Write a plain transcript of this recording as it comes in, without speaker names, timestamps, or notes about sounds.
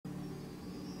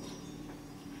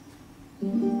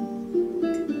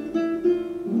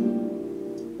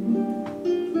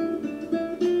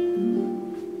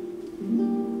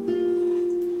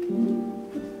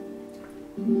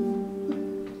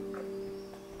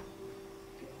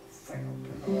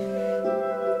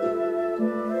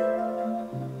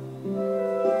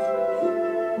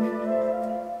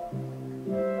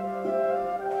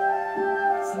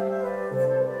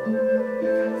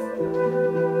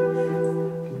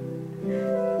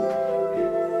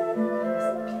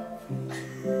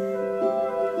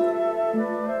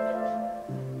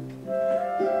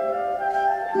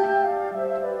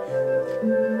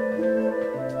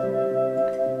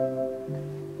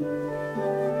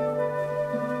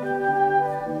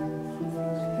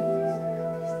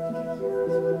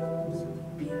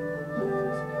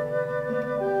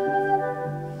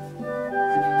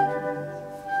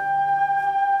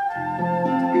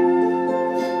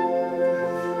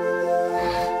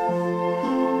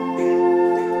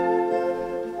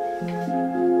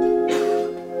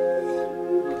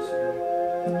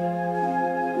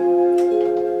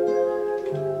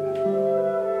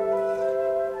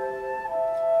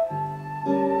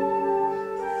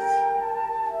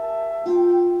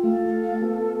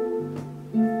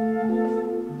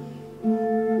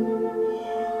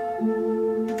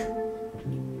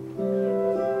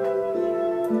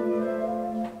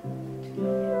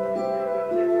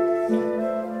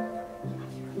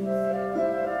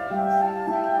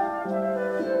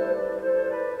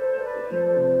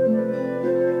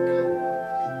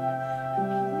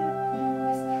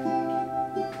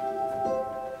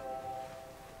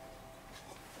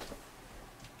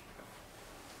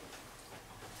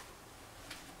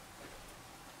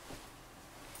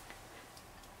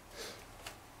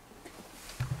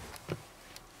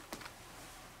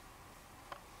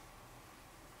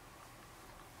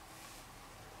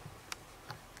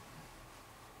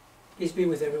Peace be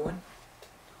with everyone.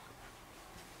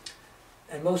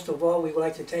 And most of all, we would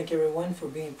like to thank everyone for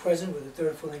being present with the Third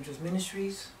and Fourth Angels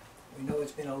Ministries. We know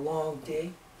it's been a long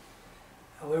day.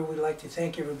 However, we'd like to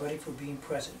thank everybody for being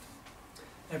present.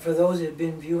 And for those that have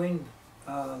been viewing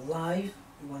live,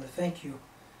 we want to thank you.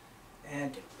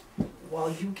 And while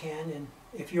you can, and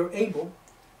if you're able,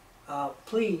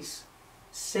 please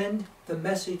send the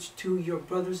message to your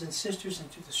brothers and sisters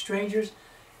and to the strangers.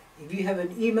 If you have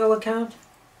an email account,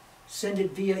 send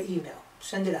it via email.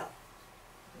 Send it out.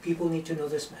 People need to know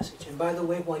this message. And by the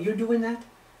way, while you're doing that,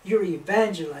 you're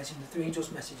evangelizing the three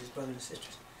angels' messages, brothers and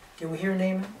sisters. Can we hear an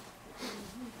amen?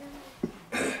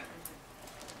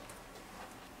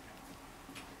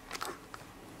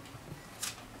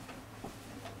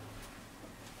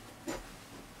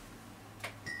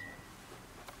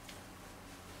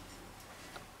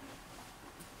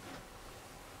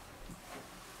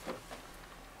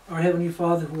 Our Heavenly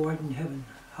Father who art in heaven,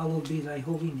 hallowed be thy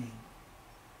holy name.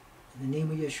 In the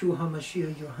name of Yeshua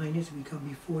HaMashiach, your Highness, we come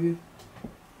before you,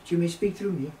 that you may speak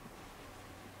through me,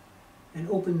 and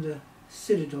open the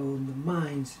citadel and the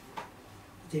minds,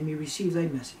 that they may receive thy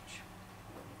message.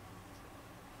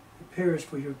 Prepare us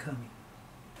for your coming.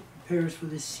 Prepare us for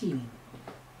the sealing,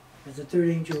 as the third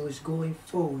angel is going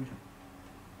forward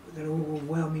with that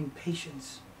overwhelming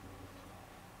patience.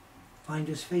 Find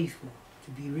us faithful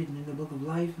to be written in the book of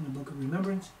life and the book of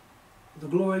remembrance. For the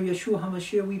glory of Yeshua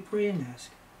HaMashiach, we pray and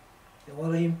ask that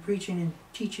while I am preaching and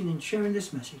teaching and sharing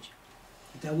this message,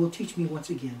 that thou wilt teach me once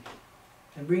again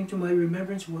and bring to my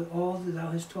remembrance what all that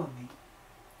thou hast taught me.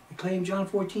 We claim John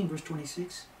 14, verse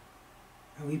 26,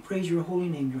 and we praise your holy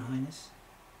name, your Highness.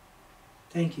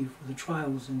 Thank you for the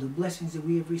trials and the blessings that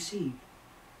we have received,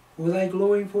 for thy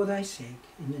glory and for thy sake,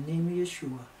 in the name of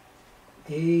Yeshua.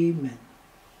 Amen.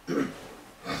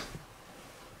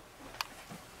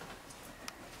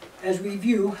 As we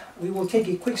view, we will take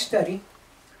a quick study.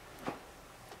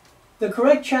 The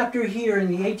correct chapter here in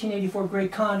the 1884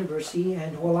 Great Controversy,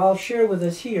 and what I'll share with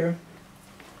us here,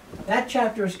 that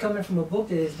chapter is coming from a book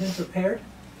that has been prepared,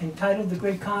 entitled The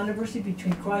Great Controversy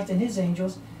Between Christ and His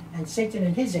Angels and Satan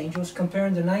and His Angels,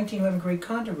 comparing the 1911 Great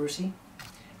Controversy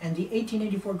and the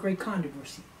 1884 Great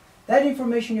Controversy. That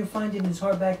information you'll find in this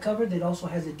hardback cover that also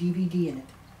has a DVD in it.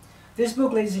 This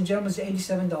book, ladies and gentlemen, is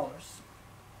 $87.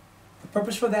 The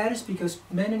purpose for that is because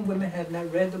men and women have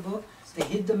not read the book. They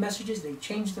hid the messages, they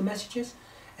changed the messages,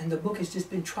 and the book has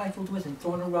just been trifled with and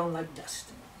thrown around like dust.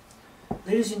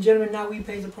 Ladies and gentlemen, now we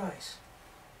pay the price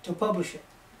to publish it,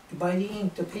 to buy the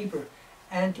ink, the paper,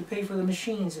 and to pay for the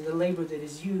machines and the labor that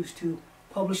is used to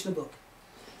publish the book.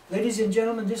 Ladies and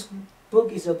gentlemen, this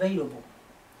book is available.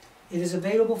 It is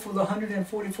available for the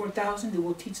 144,000 that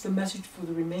will teach the message for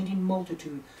the remaining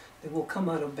multitude that will come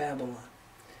out of Babylon.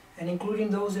 And including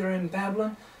those that are in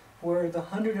Babylon, where the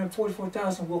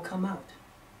 144,000 will come out.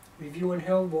 Review and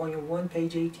Herald, Volume 1,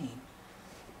 page 18.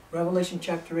 Revelation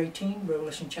chapter 18,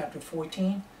 Revelation chapter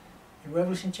 14, and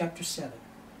Revelation chapter 7.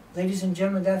 Ladies and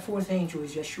gentlemen, that fourth angel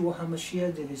is Yeshua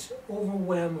HaMashiach that is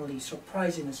overwhelmingly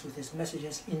surprising us with his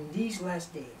messages in these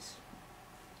last days.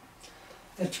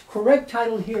 The correct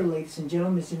title here, ladies and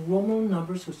gentlemen, is in Roman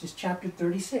numbers, which is chapter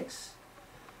 36.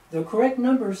 The correct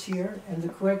numbers here and the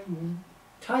correct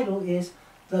title is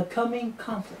The Coming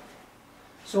Conflict.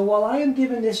 So while I am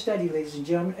giving this study, ladies and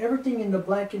gentlemen, everything in the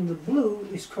black and the blue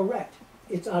is correct.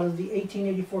 It's out of the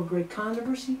 1884 Great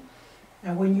Controversy.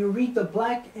 And when you read the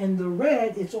black and the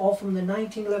red, it's all from the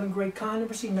 1911 Great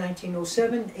Controversy,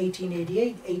 1907,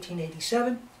 1888,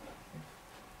 1887,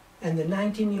 and the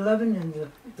 1911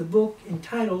 and the book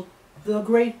entitled The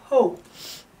Great Hope.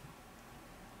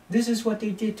 This is what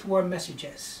they did to our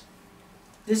messages.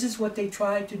 This is what they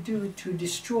tried to do to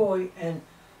destroy and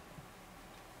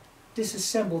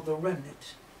disassemble the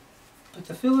remnant. But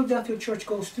the Philadelphia church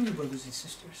goes through, brothers and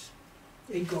sisters.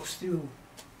 It goes through.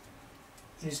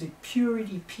 It is a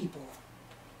purity people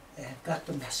that have got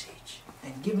the message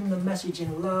and given the message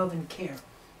in love and care.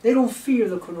 They don't fear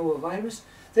the coronavirus.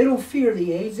 They don't fear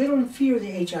the AIDS. They don't fear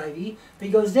the HIV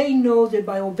because they know that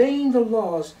by obeying the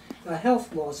laws, the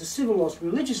health laws, the civil laws,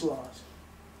 religious laws,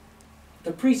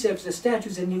 the precepts, the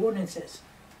statutes, and the ordinances,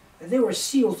 that they were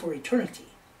sealed for eternity.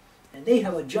 And they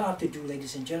have a job to do,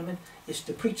 ladies and gentlemen, is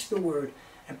to preach the word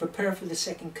and prepare for the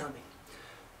second coming.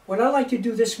 What I'd like to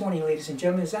do this morning, ladies and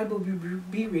gentlemen, is I will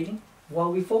be reading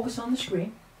while we focus on the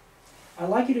screen. I'd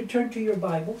like you to turn to your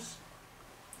Bibles,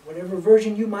 whatever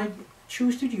version you might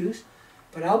choose to use,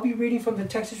 but I'll be reading from the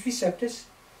Textus Receptus,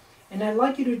 and I'd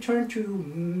like you to turn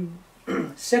to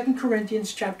 2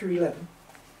 Corinthians chapter 11,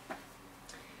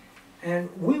 and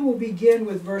we will begin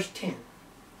with verse 10.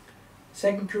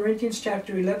 2 Corinthians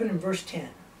chapter 11 and verse 10.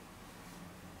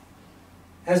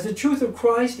 As the truth of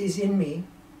Christ is in me,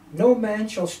 no man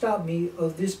shall stop me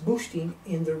of this boasting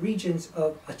in the regions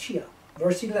of Achaia.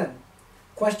 Verse 11.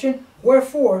 Question,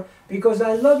 wherefore? Because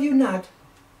I love you not,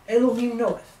 Elohim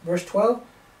knoweth. Verse 12.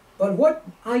 But what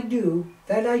I do,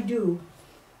 that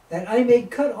I may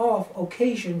cut off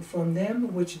occasion from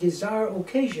them which desire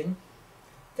occasion,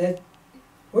 that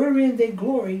wherein they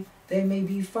glory, they may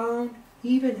be found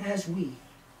even as we.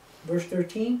 Verse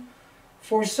 13.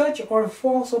 For such are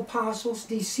false apostles,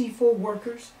 deceitful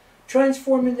workers,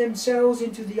 transforming themselves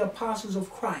into the apostles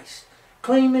of Christ,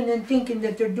 claiming and thinking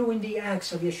that they're doing the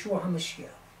acts of Yeshua HaMashiach.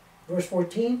 Verse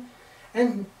 14.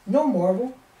 And no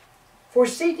marvel, for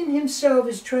Satan himself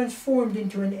is transformed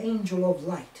into an angel of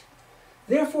light.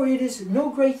 Therefore it is no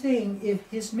great thing if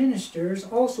his ministers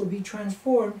also be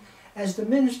transformed as the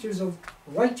ministers of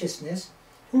righteousness,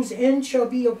 whose end shall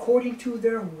be according to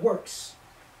their works.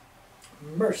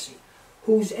 Mercy.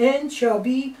 Whose end shall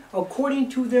be according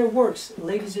to their works,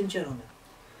 ladies and gentlemen.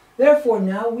 Therefore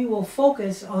now we will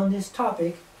focus on this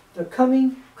topic, the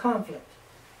coming conflict.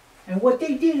 And what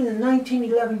they did in the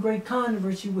 1911 Great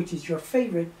Controversy, which is your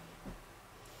favorite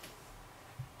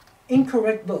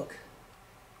incorrect book.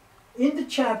 In the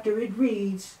chapter it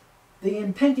reads, the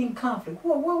impending conflict.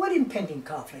 What impending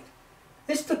conflict?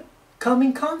 It's the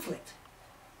coming conflict.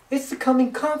 It's the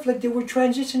coming conflict that we're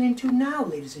transitioning to now,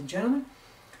 ladies and gentlemen.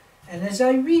 And as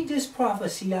I read this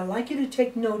prophecy, I'd like you to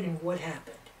take note in what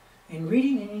happened. In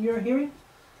reading and in your hearing,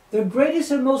 the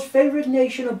greatest and most favored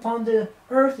nation upon the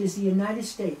earth is the United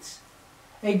States.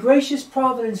 A gracious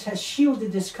providence has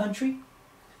shielded this country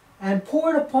and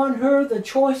poured upon her the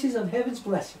choices of heaven's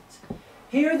blessings.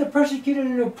 Here the persecuted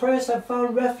and oppressed have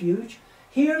found refuge.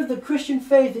 Here the Christian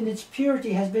faith in its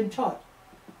purity has been taught.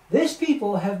 This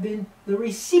people have been the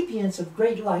recipients of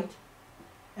great light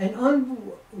and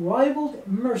unrivaled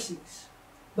mercies.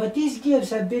 But these gifts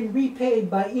have been repaid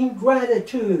by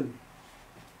ingratitude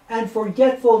and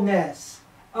forgetfulness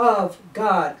of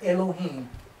God Elohim.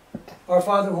 Our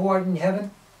Father who art in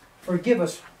heaven, forgive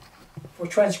us for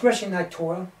transgressing thy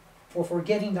Torah, for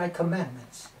forgetting thy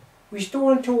commandments.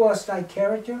 Restore unto us thy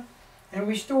character, and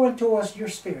restore unto us your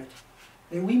spirit,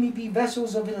 that we may be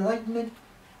vessels of enlightenment,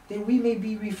 that we may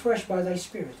be refreshed by thy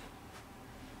Spirit.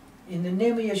 In the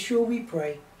name of Yeshua we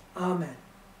pray. Amen.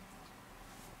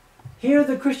 Here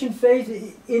the Christian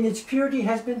faith in its purity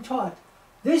has been taught.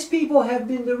 This people have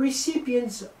been the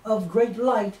recipients of great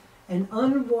light and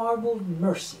unwarbled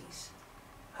mercies.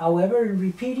 However, in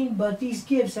repeating, but these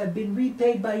gifts have been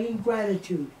repaid by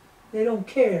ingratitude. They don't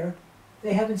care.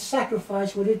 They haven't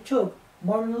sacrificed what it took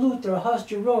Martin Luther, Hus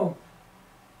Jerome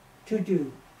to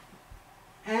do.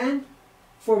 And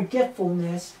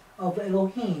forgetfulness of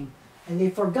Elohim. And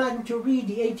they've forgotten to read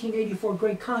the 1884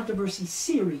 Great Controversy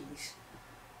series.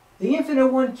 The Infinite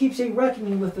One keeps a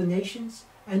reckoning with the nations,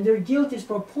 and their guilt is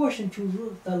proportioned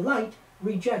to the light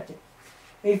rejected.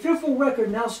 A fearful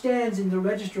record now stands in the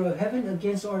register of heaven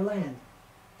against our land.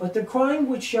 But the crime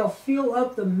which shall fill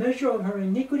up the measure of her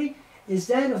iniquity is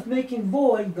that of making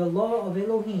void the law of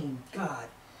Elohim, God.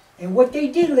 And what they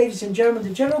did, ladies and gentlemen,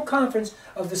 the General Conference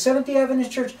of the Seventh-day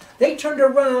Adventist Church, they turned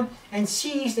around and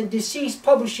seized and deceased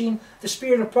publishing the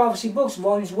Spirit of Prophecy books,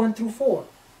 volumes 1 through 4,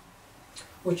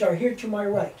 which are here to my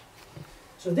right.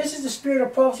 So this is the Spirit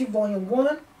of Prophecy, volume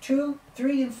 1, 2,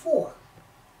 3, and 4.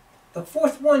 The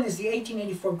fourth one is the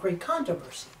 1884 Great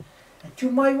Controversy. And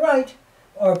to my right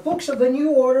are books of the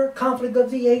New Order, Conflict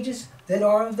of the Ages, that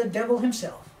are of the devil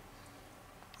himself.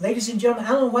 Ladies and gentlemen,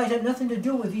 Ellen White had nothing to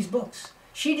do with these books.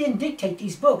 She didn't dictate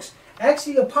these books. Acts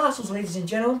of the Apostles, ladies and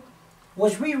gentlemen,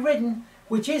 was rewritten,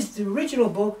 which is the original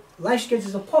book, Life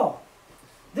Sketches of Paul.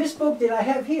 This book that I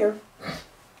have here,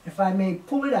 if I may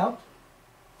pull it out,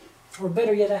 or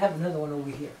better yet, I have another one over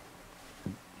here.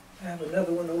 I have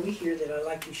another one over here that I'd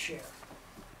like to share.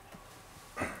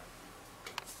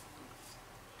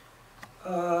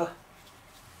 Where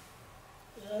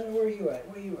are you at?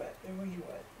 Where are you at? Where are you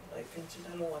at? Life Sketches,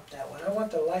 I don't want that one. I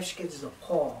want the Life Sketches of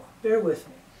Paul. Bear with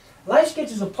me. Life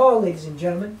Sketches of Paul, ladies and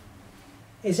gentlemen,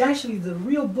 is actually the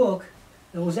real book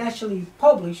that was actually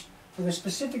published for the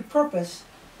specific purpose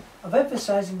of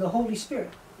emphasizing the Holy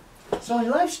Spirit. So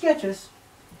in Life Sketches,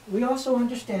 we also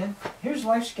understand, here's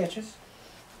Life Sketches.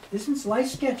 This is Life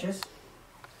Sketches.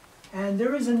 And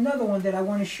there is another one that I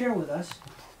want to share with us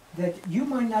that you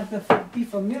might not be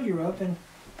familiar of. And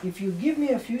if you give me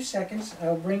a few seconds,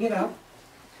 I'll bring it up.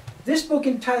 This book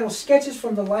entitled Sketches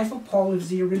from the Life of Paul is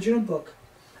the original book.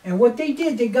 And what they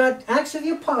did, they got Acts of the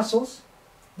Apostles.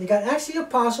 They got Acts of the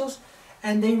Apostles,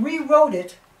 and they rewrote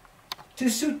it to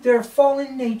suit their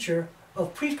fallen nature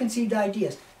of preconceived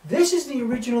ideas. This is the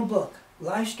original book,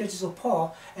 Life Sketches of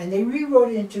Paul, and they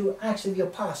rewrote it into Acts of the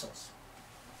Apostles.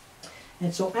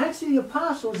 And so Acts of the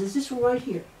Apostles is this one right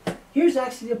here. Here's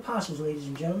Acts of the Apostles, ladies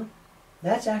and gentlemen.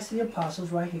 That's Acts of the Apostles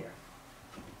right here.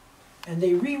 And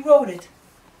they rewrote it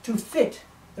to fit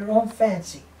their own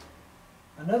fancy.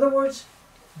 In other words,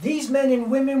 these men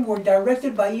and women were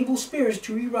directed by evil spirits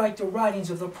to rewrite the writings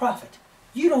of the prophet.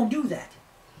 You don't do that.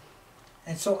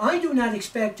 And so I do not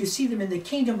expect to see them in the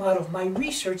kingdom out of my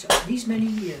research of these many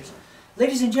years.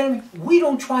 Ladies and gentlemen, we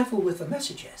don't trifle with the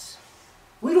messages.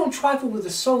 We don't trifle with the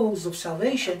souls of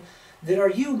salvation that are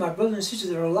you, my brothers and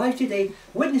sisters, that are alive today,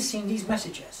 witnessing these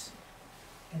messages.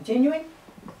 Continuing.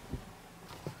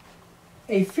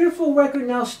 A fearful record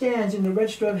now stands in the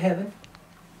register of heaven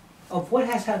of what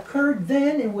has occurred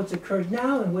then and what's occurred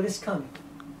now and what is coming.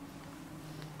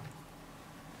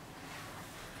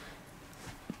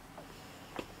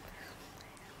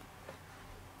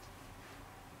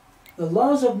 The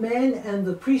laws of man and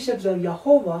the precepts of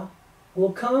Jehovah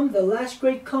will come, the last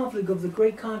great conflict of the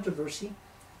great controversy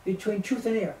between truth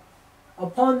and error.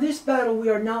 Upon this battle we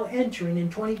are now entering in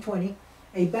 2020,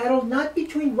 a battle not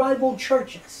between rival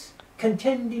churches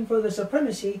contending for the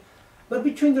supremacy, but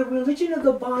between the religion of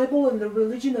the Bible and the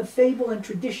religion of fable and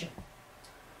tradition.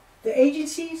 The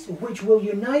agencies which will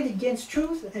unite against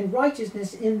truth and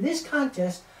righteousness in this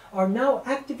contest are now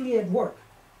actively at work.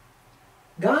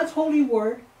 God's holy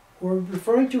word, we're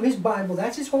referring to his Bible,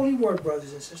 that's his holy word,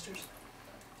 brothers and sisters.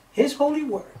 His holy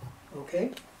word,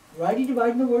 okay? Rightly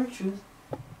dividing the word of truth.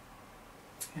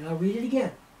 And I'll read it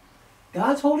again.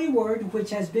 God's holy word, which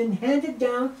has been handed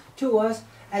down to us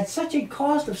at such a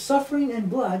cost of suffering and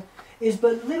blood, is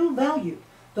but little value.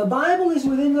 The Bible is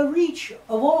within the reach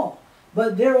of all,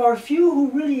 but there are few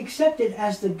who really accept it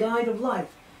as the guide of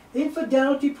life.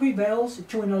 Infidelity prevails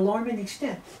to an alarming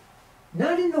extent.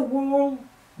 Not in the world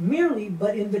merely,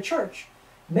 but in the church.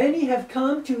 Many have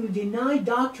come to deny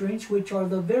doctrines which are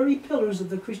the very pillars of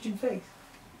the Christian faith.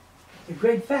 The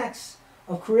great facts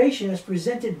of creation as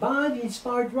presented by the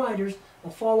inspired writers, the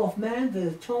fall of man, the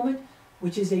atonement,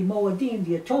 which is a moedim,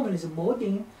 the atonement is a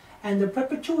moedim, and the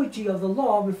perpetuity of the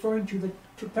law, referring to the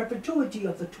perpetuity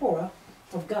of the Torah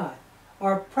of God,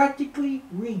 are practically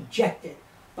rejected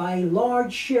by a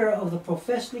large share of the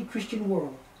professedly Christian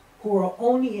world, who are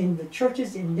only in the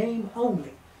churches in name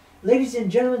only. Ladies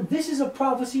and gentlemen, this is a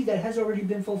prophecy that has already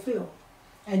been fulfilled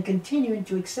and continuing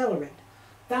to accelerate.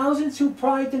 Thousands who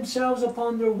pride themselves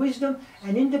upon their wisdom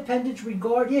and independence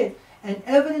regard it an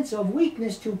evidence of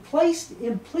weakness to place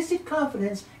implicit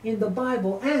confidence in the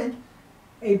Bible and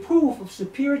a proof of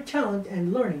superior talent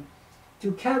and learning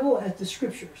to cavil at the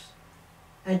Scriptures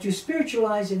and to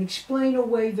spiritualize and explain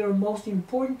away their most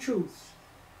important truths.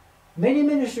 Many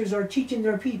ministers are teaching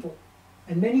their people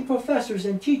and many professors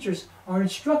and teachers are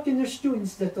instructing their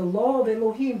students that the law of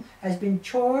Elohim has been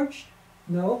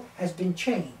has been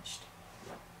changed.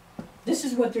 This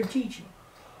is what they're teaching.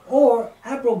 Or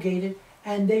abrogated,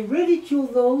 and they ridicule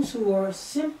those who are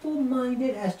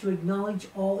simple-minded as to acknowledge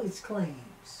all its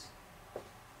claims.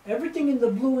 Everything in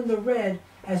the blue and the red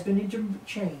has been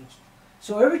interchanged.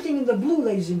 So everything in the blue,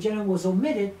 ladies and gentlemen, was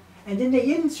omitted, and then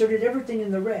they inserted everything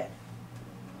in the red.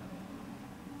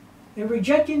 In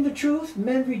rejecting the truth,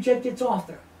 men reject its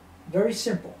author. Very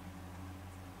simple.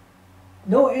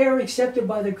 No error accepted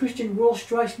by the Christian world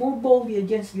strikes more boldly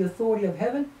against the authority of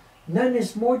heaven. None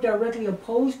is more directly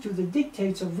opposed to the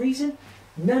dictates of reason.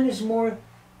 None is more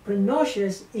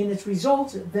pernicious in its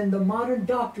results than the modern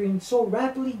doctrine so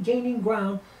rapidly gaining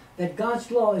ground that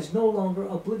God's law is no longer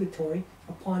obligatory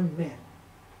upon men.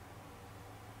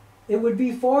 It would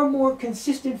be far more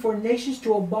consistent for nations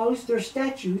to abolish their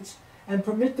statutes and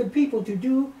permit the people to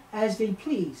do as they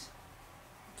please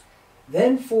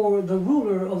than for the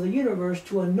ruler of the universe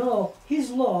to annul his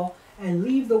law and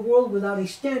leave the world without a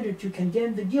standard to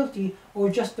condemn the guilty or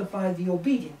justify the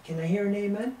obedient. Can I hear an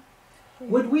amen?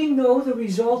 Would we know the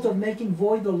result of making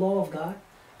void the law of God?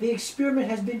 The experiment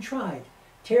has been tried.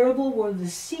 Terrible were the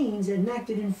scenes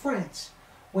enacted in France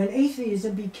when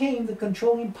atheism became the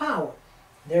controlling power.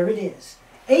 There it is.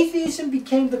 Atheism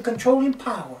became the controlling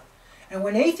power. And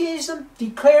when atheism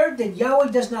declared that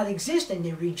Yahweh does not exist and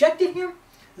they rejected him,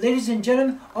 ladies and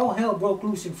gentlemen, all hell broke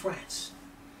loose in France.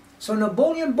 So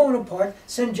Napoleon Bonaparte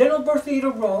sent General Berthier to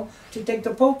Rome to take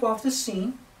the Pope off the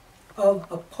scene of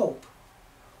a Pope.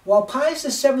 While Pius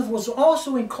VII was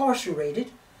also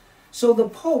incarcerated, so the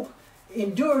Pope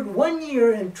endured 1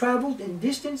 year and traveled in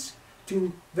distance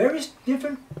to various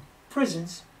different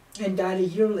prisons and died a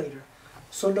year later.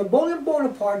 So Napoleon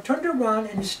Bonaparte turned around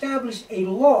and established a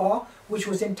law which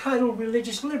was entitled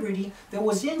religious liberty that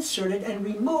was inserted and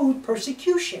removed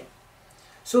persecution.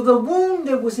 So the wound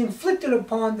that was inflicted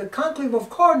upon the conclave of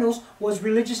cardinals was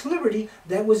religious liberty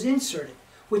that was inserted,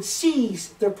 which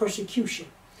ceased their persecution.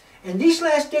 And these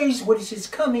last days, what is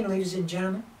coming, ladies and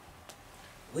gentlemen,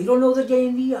 we don't know the day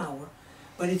and the hour,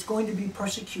 but it's going to be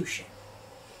persecution.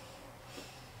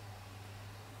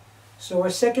 So our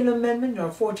Second Amendment,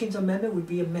 our 14th Amendment would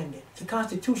be amended. The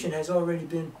Constitution has already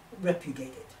been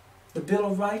repudiated. The Bill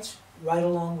of Rights, right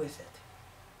along with it.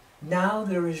 Now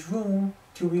there is room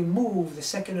to remove the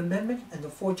Second Amendment and the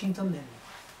 14th Amendment.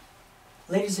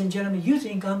 Ladies and gentlemen, you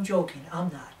think I'm joking.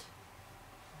 I'm not.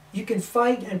 You can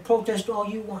fight and protest all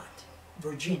you want,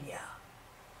 Virginia.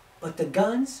 But the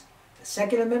guns, the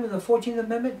Second Amendment, the 14th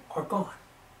Amendment are gone.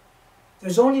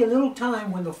 There's only a little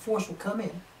time when the force will come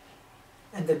in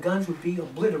and the guns will be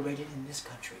obliterated in this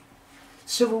country.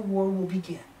 Civil war will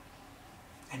begin,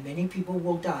 and many people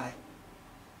will die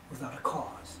without a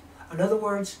cause. In other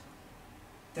words,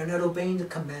 they're not obeying the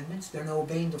commandments, they're not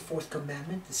obeying the fourth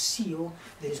commandment, the seal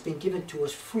that has been given to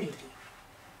us freely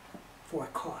for a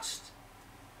cost.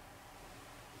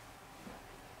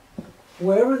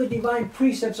 Wherever the divine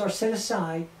precepts are set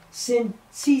aside, sin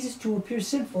ceases to appear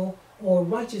sinful or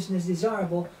righteousness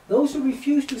desirable. Those who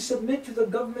refuse to submit to the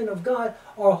government of God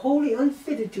are wholly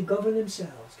unfitted to govern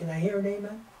themselves. Can I hear an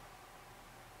amen?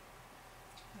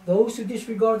 Those who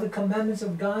disregard the commandments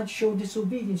of God show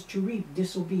disobedience to reap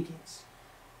disobedience.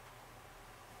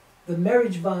 The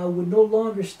marriage vow would no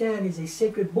longer stand as a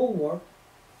sacred bulwark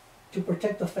to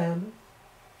protect the family.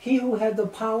 He who had the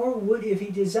power would, if he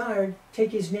desired,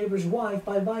 take his neighbor's wife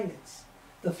by violence.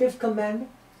 The fifth commandment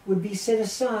would be set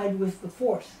aside with the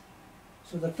fourth.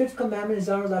 So the fifth commandment is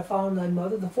honor thy father and thy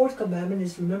mother. The fourth commandment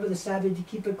is remember the Sabbath to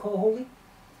keep it holy.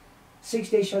 6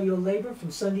 days shall you labor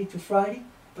from Sunday to Friday.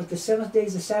 But the seventh day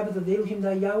is the Sabbath of Elohim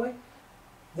thy Yahweh.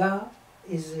 Thou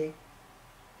is a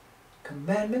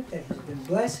commandment that has been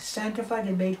blessed, sanctified,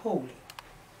 and made holy.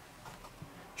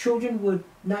 Children would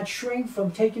not shrink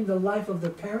from taking the life of their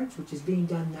parents, which is being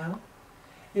done now,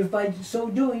 if by so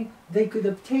doing they could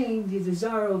obtain the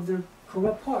desire of their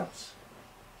corrupt hearts.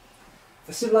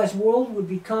 The civilized world would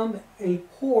become a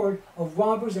horde of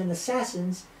robbers and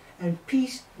assassins, and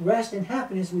peace, rest, and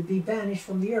happiness would be banished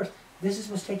from the earth. This is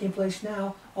what's taking place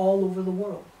now all over the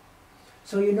world.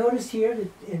 So you notice here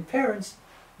that in parents,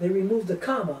 they removed the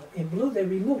comma. In blue, they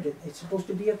removed it. It's supposed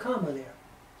to be a comma there.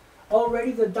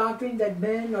 Already the doctrine that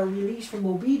men are released from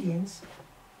obedience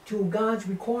to God's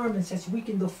requirements has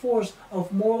weakened the force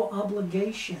of moral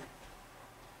obligation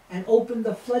and opened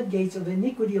the floodgates of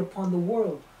iniquity upon the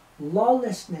world.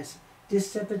 Lawlessness,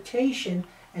 dissipation,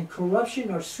 and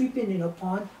corruption are sweeping in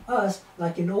upon us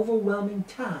like an overwhelming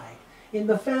tide. In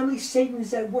the family, Satan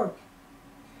is at work.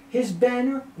 His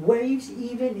banner waves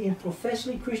even in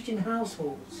professedly Christian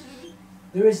households.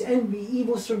 There is envy,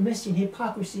 evil submission,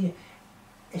 hypocrisy,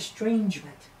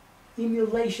 estrangement,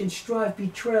 emulation, strife,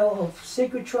 betrayal of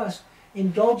sacred trust,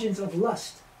 indulgence of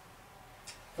lust.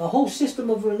 The whole system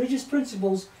of religious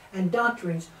principles and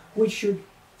doctrines which should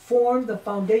form the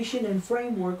foundation and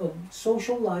framework of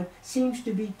social life seems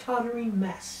to be tottering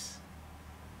mess.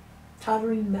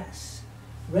 Tottering mess.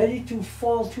 Ready to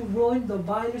fall to ruin. The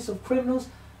vilest of criminals,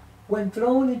 when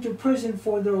thrown into prison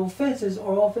for their offenses,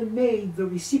 are often made the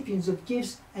recipients of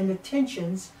gifts and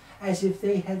attentions as if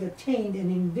they had attained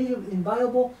an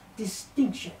inviolable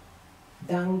distinction.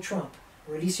 Donald Trump,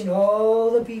 releasing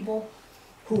all the people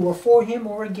who were for him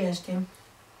or against him,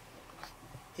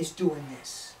 is doing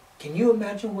this. Can you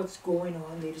imagine what's going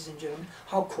on, ladies and gentlemen?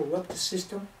 How corrupt the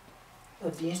system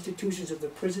of the institutions of the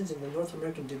prisons in the North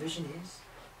American division is?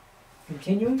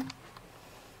 Continuing.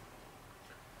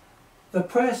 The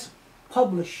press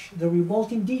publish the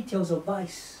revolting details of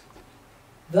vice,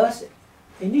 thus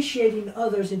initiating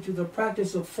others into the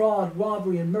practice of fraud,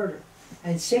 robbery, and murder.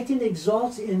 And Satan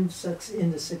exalts in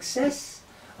the success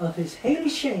of his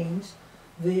hellish shames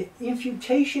the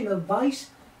imputation of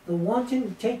vice, the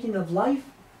wanton taking of life,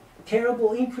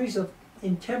 terrible increase of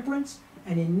intemperance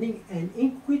and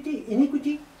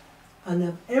iniquity, and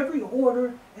of every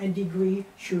order and degree,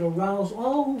 should arouse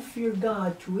all who fear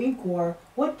God to inquire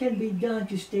what can be done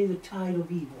to stay the tide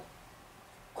of evil.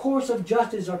 Course of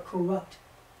justice are corrupt.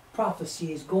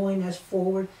 Prophecy is going as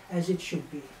forward as it should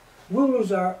be.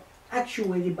 Rulers are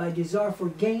actuated by desire for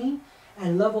gain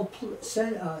and love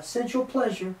of sensual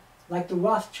pleasure, like the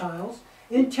Rothschilds.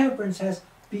 Intemperance has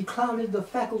beclouded the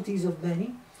faculties of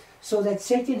many, so that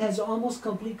Satan has almost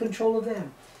complete control of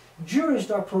them.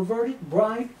 Jurists are perverted,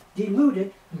 bribed,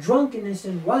 deluded. Drunkenness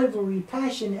and rivalry,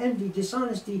 passion, envy,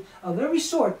 dishonesty of every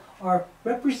sort are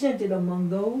represented among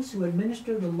those who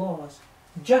administer the laws.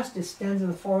 Justice stands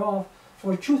afar off,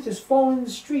 for truth is fallen in the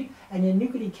street, and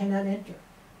iniquity cannot enter.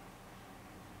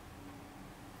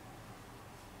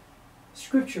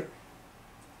 Scripture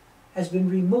has been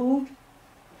removed,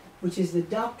 which is the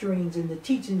doctrines and the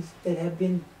teachings that have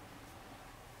been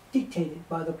dictated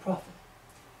by the prophet.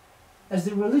 As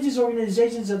the religious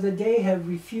organizations of the day have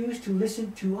refused to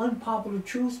listen to unpopular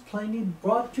truths plainly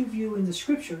brought to view in the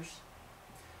Scriptures,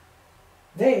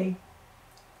 they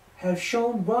have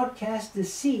shown broadcast the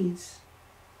seeds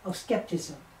of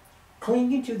skepticism,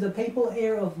 clinging to the papal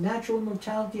air of natural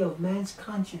immortality of man's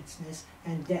consciousness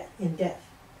and death.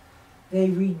 They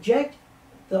reject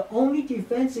the only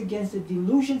defense against the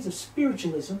delusions of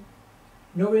spiritualism,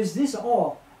 nor is this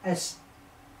all, as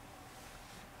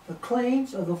the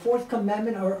claims of the fourth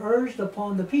commandment are urged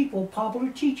upon the people. Popular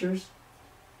teachers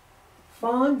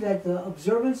found that the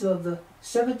observance of the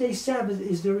seventh-day Sabbath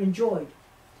is there enjoyed,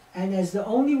 and as the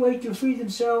only way to free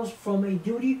themselves from a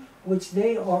duty which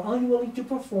they are unwilling to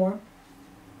perform,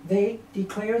 they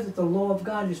declare that the law of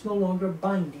God is no longer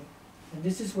binding. And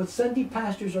this is what Sunday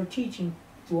pastors are teaching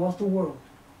throughout the world.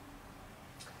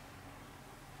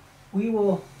 We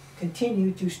will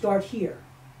continue to start here.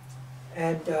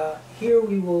 And here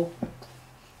we will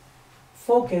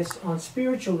focus on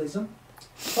spiritualism.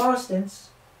 Protestants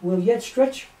will yet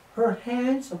stretch her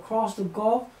hands across the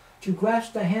gulf to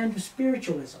grasp the hand of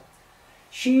spiritualism.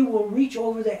 She will reach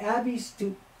over the abbeys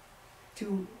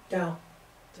down.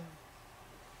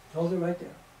 Hold it right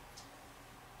there.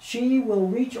 She will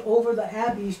reach over the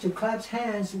abbeys to clasp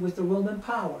hands with the Roman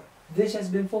power. This has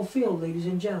been fulfilled, ladies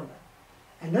and gentlemen.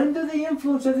 And under the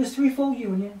influence of this threefold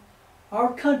union,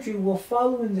 our country will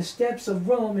follow in the steps of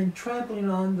Rome in trampling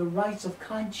on the rights of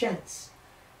conscience.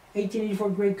 1884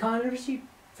 Great Controversy,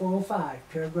 405,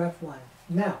 paragraph 1.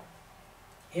 Now,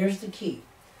 here's the key.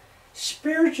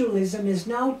 Spiritualism is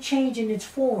now changing its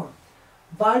form,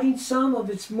 biting some of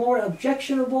its more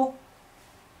objectionable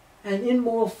and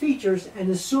immoral features and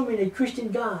assuming a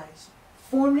Christian guise.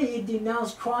 Formerly it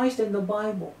denounced Christ and the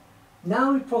Bible.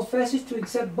 Now it professes to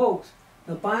accept both.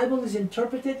 The Bible is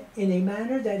interpreted in a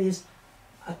manner that is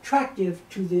attractive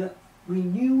to the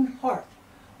renewed heart,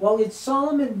 while its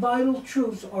solemn and vital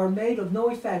truths are made of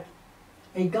no effect.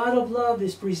 A God of love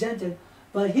is presented,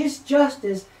 but His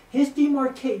justice, His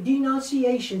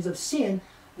denunciations of sin,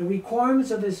 the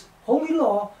requirements of His holy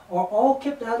law are all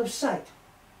kept out of sight.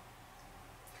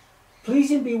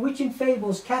 Pleasing, bewitching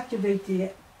fables captivate the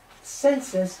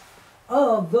senses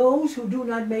of those who do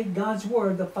not make God's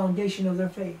word the foundation of their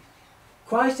faith.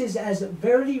 Christ is as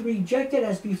verily rejected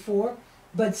as before,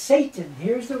 but Satan,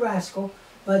 here's the rascal,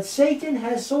 but Satan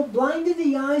has so blinded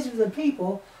the eyes of the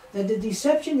people that the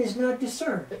deception is not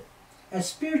discerned, as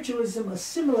spiritualism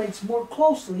assimilates more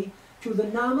closely to the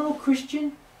nominal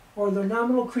Christian or the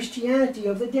nominal Christianity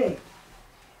of the day.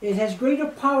 It has greater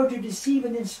power to deceive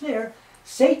and ensnare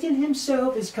Satan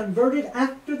himself is converted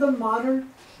after the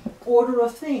modern order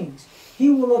of things. He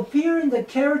will appear in the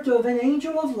character of an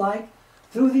angel of light.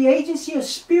 Through the agency of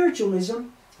spiritualism,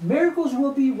 miracles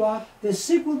will be wrought, the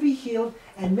sick will be healed,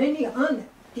 and many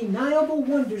undeniable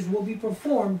wonders will be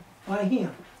performed by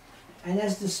him. And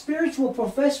as the spirits will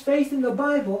profess faith in the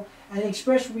Bible and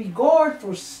express regard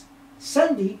for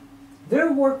Sunday,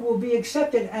 their work will be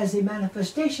accepted as a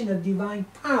manifestation of divine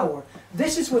power.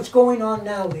 This is what's going on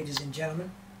now, ladies and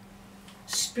gentlemen.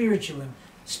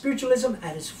 Spiritualism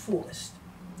at its fullest.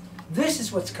 This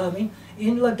is what's coming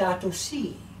in Laudato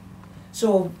Si.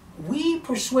 So we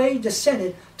persuade the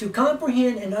Senate to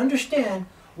comprehend and understand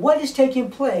what is taking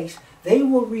place. They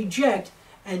will reject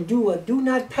and do a do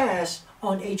not pass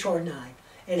on H.R. 9.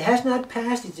 It has not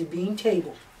passed, it's being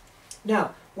tabled.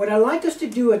 Now, what I'd like us to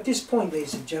do at this point,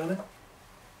 ladies and gentlemen,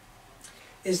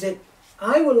 is that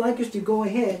I would like us to go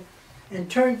ahead and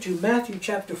turn to Matthew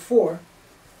chapter 4.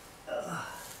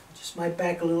 Just my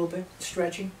back a little bit,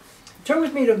 stretching. Turn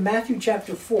with me to Matthew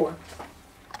chapter 4.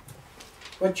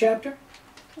 What chapter?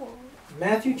 4.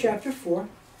 Matthew chapter 4.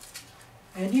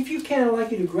 And if you can, I'd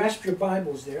like you to grasp your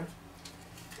Bibles there.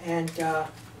 And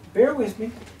bear with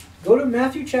me. Go to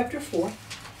Matthew chapter 4.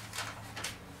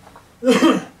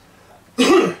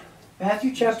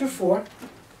 Matthew chapter 4.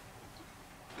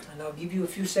 And I'll give you a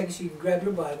few seconds so you can grab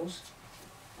your Bibles.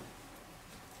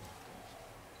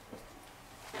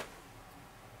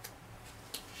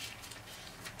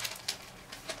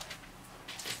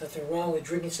 There's nothing wrong with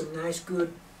drinking some nice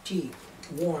good tea.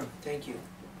 Warm, thank you.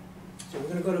 So we're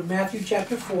going to go to Matthew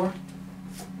chapter 4.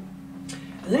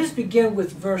 And let's begin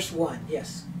with verse 1.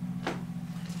 Yes.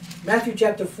 Matthew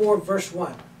chapter 4, verse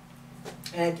 1.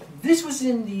 And this was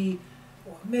in the,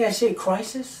 may I say,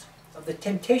 crisis of the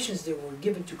temptations that were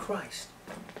given to Christ.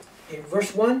 In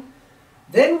verse 1,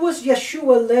 then was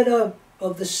Yeshua led up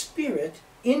of the Spirit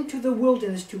into the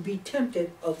wilderness to be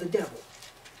tempted of the devil.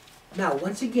 Now,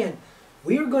 once again,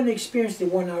 we are going to experience the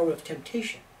 1 hour of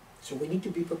temptation. So we need to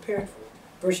be prepared for it.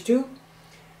 Verse 2,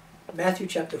 Matthew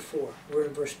chapter 4. We're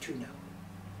in verse 2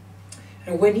 now.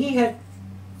 And when he had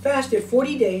fasted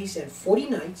 40 days and 40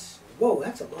 nights, whoa,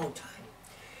 that's a long time,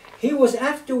 he was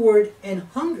afterward and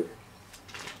hungered.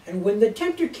 And when the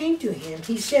tempter came to him,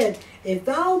 he said, if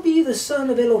thou be the Son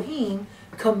of Elohim,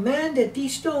 command that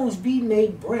these stones be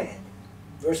made bread.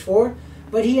 Verse 4,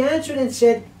 but he answered and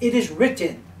said, it is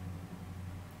written,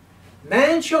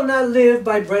 man shall not live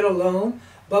by bread alone,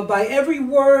 but by every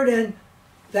word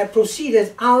that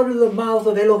proceedeth out of the mouth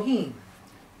of Elohim.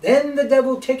 Then the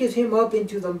devil taketh him up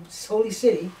into the holy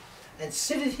city, and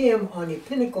sitteth him on a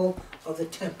pinnacle of the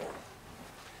temple.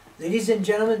 Ladies and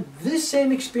gentlemen, this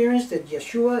same experience that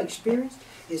Yeshua experienced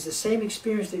is the same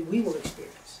experience that we will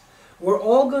experience. We're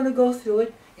all going to go through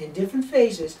it in different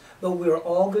phases, but we're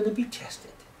all going to be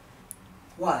tested.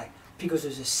 Why? Because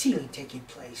there's a sealing taking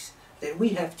place that we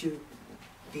have to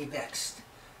be vexed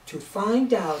to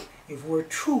find out if we're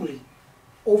truly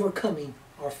overcoming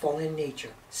our fallen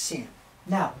nature, sin.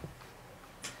 Now,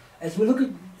 as we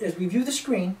view the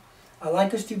screen, I'd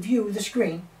like us to view the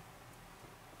screen.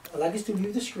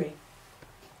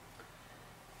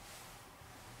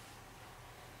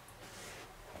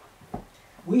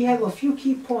 We have a few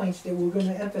key points that we're going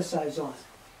to emphasize on.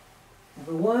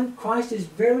 Number one, Christ is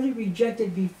verily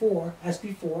rejected as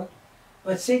before,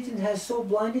 but Satan has so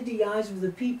blinded the eyes of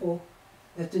the people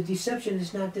that the deception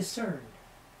is not discerned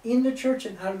in the church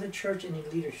and out of the church and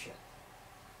in leadership.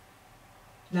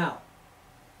 Now,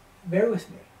 bear with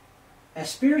me. As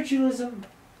spiritualism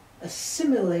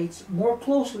assimilates more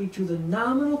closely to the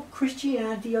nominal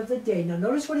Christianity of the day. Now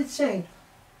notice what it's saying.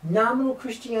 Nominal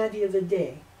Christianity of the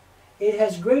day. It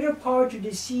has greater power to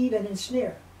deceive and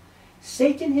ensnare.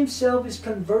 Satan himself is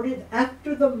converted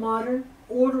after the modern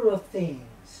order of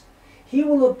things. He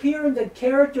will appear in the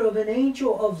character of an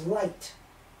angel of light.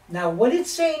 Now what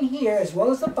it's saying here, as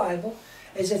well as the Bible,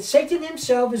 is that Satan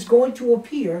himself is going to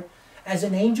appear as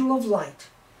an angel of light.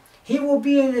 He will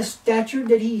be in the stature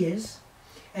that he is,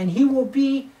 and he will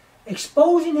be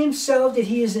exposing himself that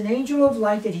he is an angel of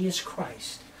light, that he is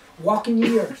Christ, walking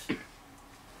the earth.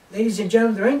 Ladies and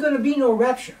gentlemen, there ain't going to be no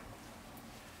rapture.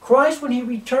 Christ, when he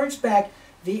returns back,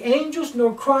 the angels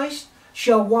nor Christ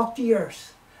shall walk the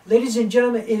earth. Ladies and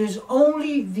gentlemen, it is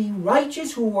only the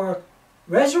righteous who are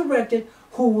resurrected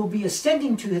who will be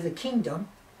ascending to the kingdom,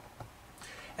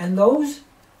 and those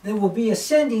that will be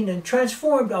ascending and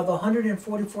transformed are the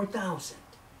 144,000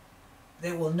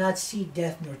 that will not see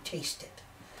death nor taste it.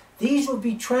 These will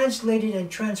be translated and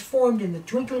transformed in the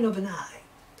twinkling of an eye.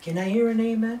 Can I hear an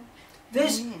amen?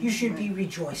 This, you should be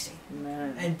rejoicing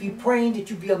and be praying that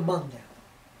you be among them.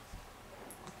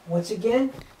 Once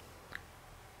again,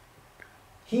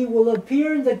 He will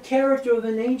appear in the character of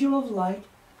an angel of light.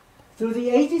 Through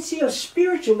the agency of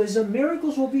spiritualism,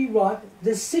 miracles will be wrought,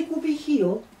 the sick will be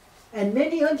healed, and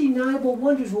many undeniable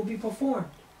wonders will be performed.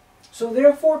 So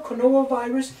therefore,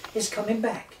 coronavirus is coming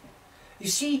back. You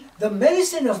see, the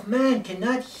medicine of man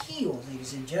cannot heal,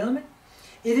 ladies and gentlemen.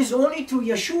 It is only through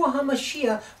Yeshua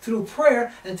HaMashiach, through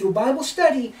prayer and through Bible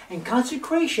study and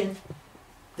consecration,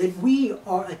 that we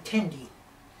are attending.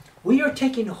 We are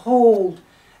taking hold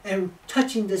and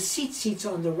touching the seats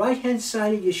on the right-hand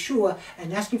side of Yeshua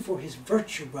and asking for his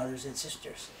virtue, brothers and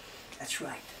sisters. That's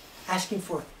right. Asking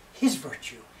for his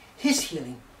virtue, his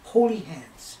healing, holy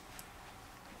hands.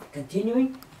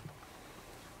 Continuing.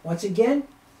 Once again,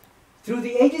 through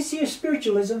the agency of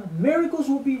spiritualism, miracles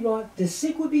will be wrought, the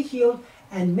sick will be healed,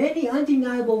 and many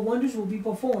undeniable wonders will be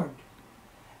performed.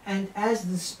 And as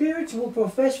the spirits will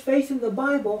profess faith in the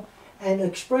Bible and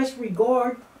express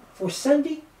regard for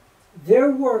Sunday,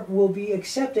 their work will be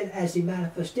accepted as the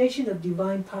manifestation of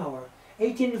divine power.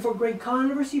 1884 Great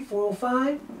Controversy,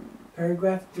 405,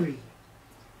 paragraph 3.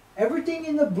 Everything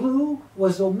in the blue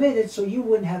was omitted so you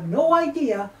would have no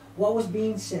idea what was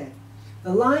being said.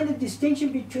 The line of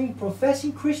distinction between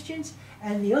professing Christians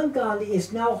and the ungodly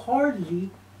is now hardly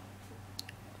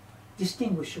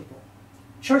distinguishable.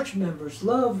 Church members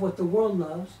love what the world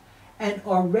loves and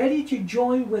are ready to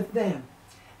join with them.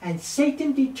 And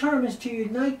Satan determines to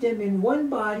unite them in one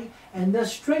body and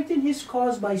thus strengthen his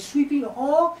cause by sweeping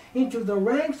all into the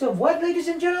ranks of what, ladies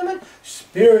and gentlemen?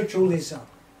 Spiritualism.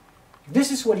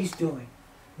 This is what he's doing.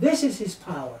 This is his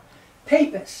power.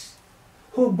 Papists,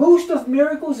 who boast of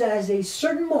miracles as a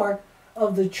certain mark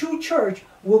of the true church,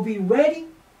 will be readily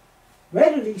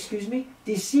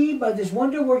deceived by this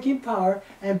wonder-working power,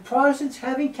 and Protestants,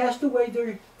 having cast away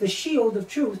the shield of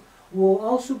truth, will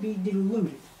also be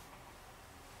deluded.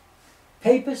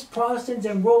 Papists, Protestants,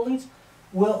 and worldlings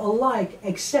will alike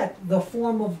accept the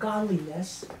form of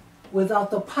godliness without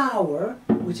the power,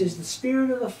 which is the Spirit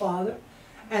of the Father,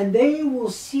 and they will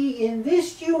see in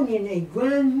this union a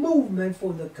grand movement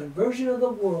for the conversion of the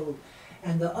world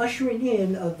and the ushering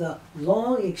in of the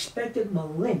long-expected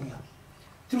millennium.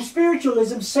 Through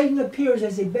spiritualism, Satan appears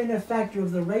as a benefactor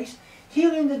of the race,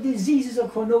 healing the diseases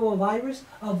of coronavirus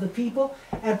of the people,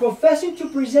 and professing to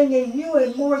present a new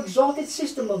and more exalted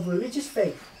system of religious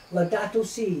faith. Laudato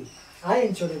Si. I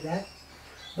inserted that.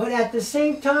 But at the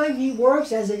same time, he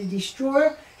works as a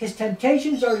destroyer. His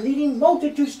temptations are leading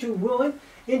multitudes to ruin.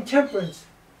 Intemperance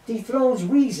dethrones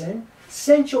reason.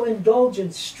 Sensual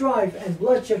indulgence, strife, and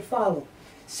bloodshed follow.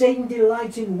 Satan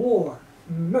delights in war,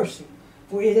 mercy,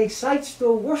 for it excites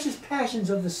the worst passions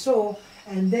of the soul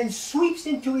and then sweeps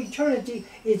into eternity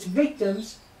its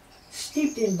victims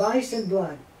steeped in vice and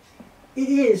blood. It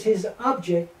is his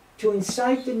object to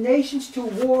incite the nations to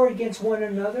war against one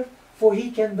another, for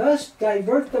he can thus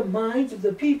divert the minds of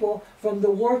the people from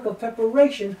the work of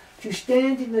preparation to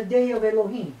stand in the day of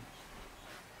Elohim.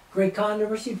 Great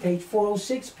Controversy, page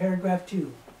 406, paragraph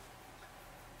 2.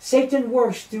 Satan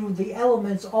works through the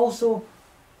elements also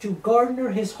to garner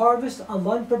his harvest of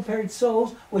unprepared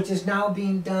souls, which is now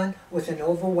being done with an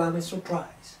overwhelming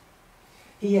surprise.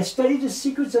 He has studied the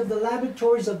secrets of the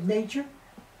laboratories of nature,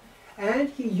 and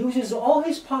he uses all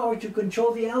his power to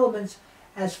control the elements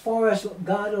as far as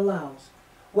God allows.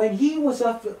 When he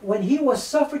was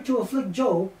suffered to afflict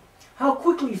Job, how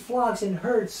quickly flocks and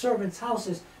herds, servants,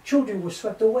 houses, children were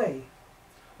swept away.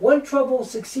 One trouble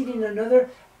succeeding another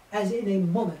as in a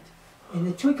moment. In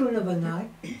the twinkling of an eye,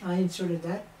 I inserted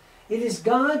that. It is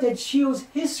God that shields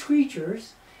his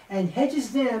creatures and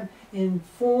hedges them in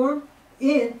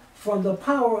from the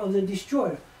power of the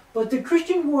destroyer. But the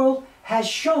Christian world has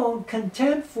shown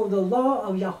contempt for the law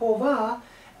of Yahovah,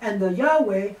 and the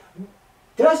Yahweh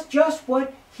does just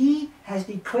what he has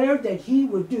declared that he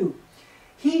would do.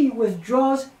 He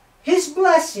withdraws his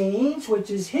blessings, which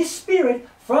is his spirit,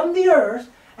 from the earth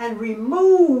and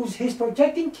removes his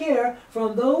protecting care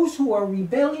from those who are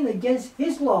rebelling against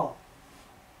his law,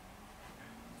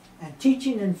 and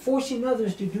teaching and forcing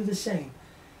others to do the same.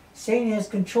 Satan has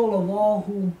control of all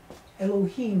whom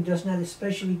Elohim does not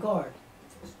especially guard.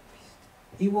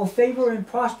 He will favor and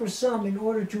prosper some in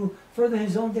order to further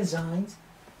his own designs,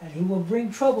 and he will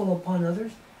bring trouble upon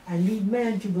others and lead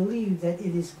men to believe that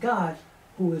it is God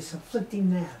who is afflicting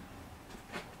man.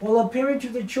 While appearing to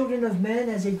the children of men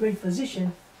as a great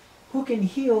physician who can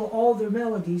heal all their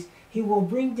maladies, he will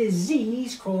bring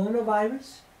disease,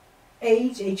 coronavirus,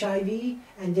 AIDS, HIV,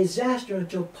 and disaster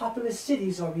until populous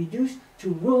cities are reduced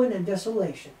to ruin and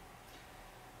desolation.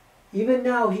 Even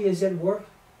now he is at work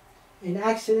in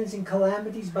accidents and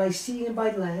calamities by sea and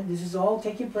by land. This is all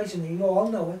taking place, and you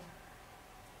all know it,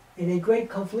 in a great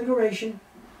conflagration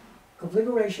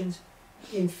conflagrations,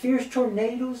 in fierce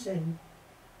tornadoes and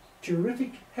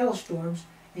terrific hailstorms,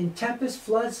 in tempests,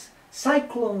 floods,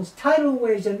 cyclones, tidal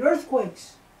waves, and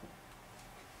earthquakes.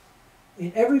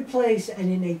 In every place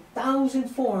and in 1,000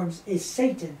 forms is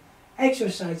Satan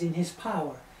exercising his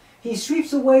power. He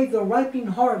sweeps away the ripening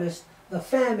harvest, the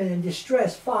famine and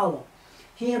distress follow.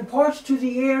 He imparts to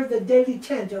the air the deadly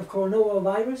tent of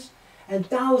coronavirus, and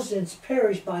thousands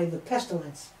perish by the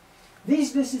pestilence.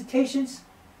 These visitations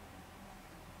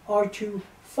are to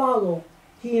follow.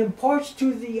 He imparts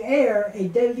to the air a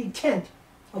deadly tent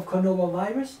of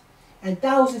coronavirus, and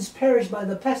thousands perish by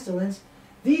the pestilence.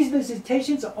 These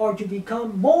visitations are to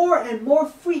become more and more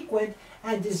frequent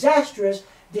and disastrous.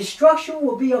 Destruction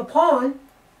will be upon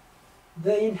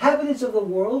the inhabitants of the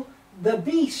world. The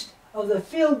beast of the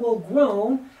field will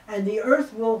groan, and the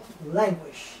earth will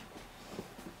languish.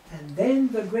 And then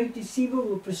the great deceiver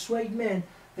will persuade men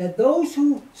that those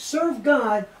who serve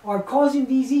God are causing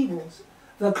these evils.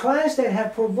 The class that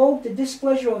have provoked the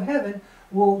displeasure of heaven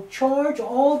will charge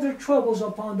all their troubles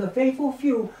upon the faithful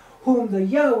few whom the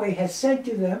Yahweh has sent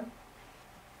to them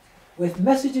with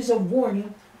messages of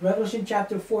warning, Revelation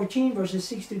chapter 14, verses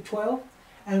 6 to 12,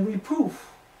 and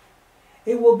reproof.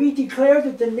 It will be declared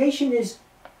that the nation is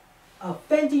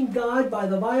offending God by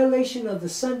the violation of the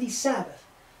Sunday Sabbath,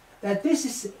 that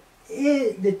this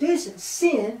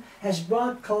sin has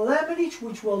brought calamities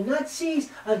which will not cease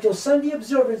until Sunday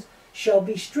observance shall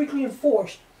be strictly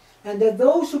enforced, and that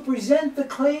those who present the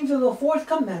claims of the fourth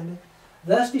commandment,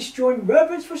 thus destroying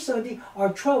reverence for Sunday,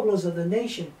 are troublers of the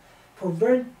nation,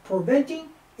 preventing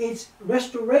its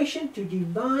restoration to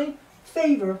divine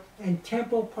favor and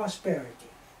temporal prosperity.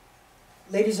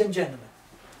 Ladies and gentlemen,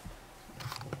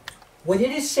 what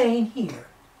it is saying here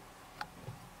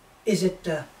is that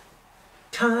the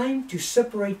time to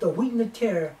separate the wheat and the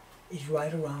tare is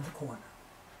right around the corner.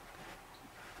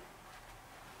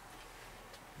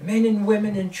 Men and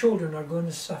women and children are going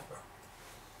to suffer.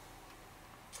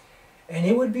 And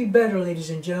it would be better, ladies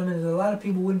and gentlemen, that a lot of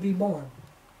people wouldn't be born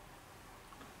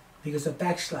because of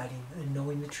backsliding and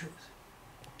knowing the truth.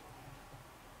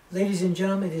 Ladies and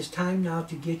gentlemen, it is time now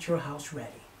to get your house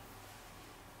ready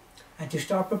and to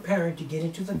start preparing to get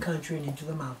into the country and into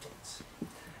the mountains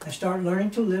and start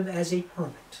learning to live as a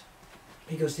hermit,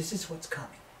 because this is what's coming.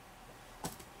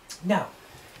 Now,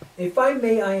 if I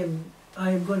may, I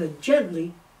am going to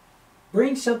gently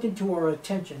bring something to our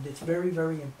attention that's very,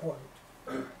 very important.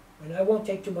 And I won't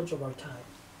take too much of our time.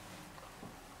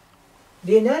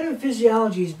 The anatomy and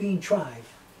physiology is being tried.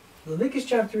 Leviticus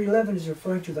chapter 11 is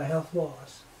referring to the health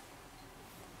laws.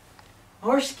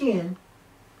 Our skin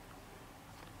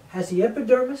has the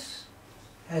epidermis,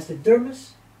 has the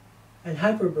dermis, and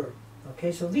hyperdermis.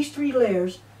 Okay, so these three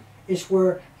layers is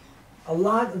where a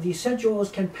lot of the essential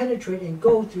oils can penetrate and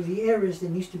go through the areas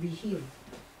that needs to be healed.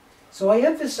 So I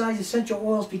emphasize essential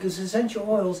oils because essential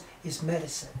oils is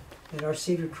medicine that our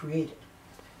Savior created.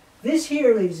 This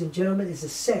here, ladies and gentlemen, is a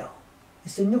cell.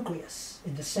 It's the nucleus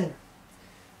in the center.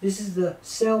 This is the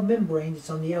cell membrane that's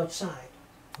on the outside.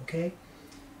 Okay?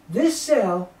 This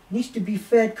cell needs to be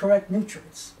fed correct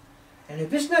nutrients. And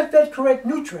if it's not fed correct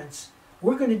nutrients,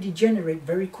 we're going to degenerate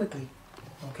very quickly.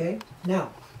 Okay?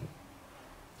 Now,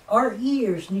 our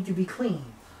ears need to be clean.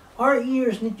 Our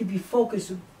ears need to be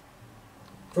focused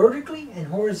vertically and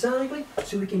horizontally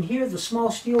so we can hear the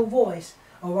small still voice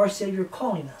of our Savior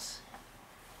calling us.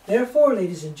 Therefore,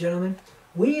 ladies and gentlemen,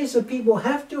 we as a people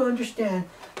have to understand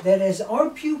that as our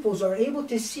pupils are able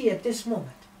to see at this moment,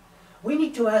 we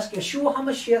need to ask Yeshua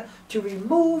HaMashiach to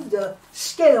remove the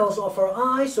scales off our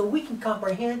eyes so we can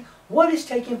comprehend what is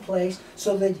taking place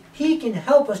so that He can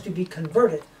help us to be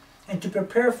converted and to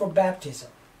prepare for baptism.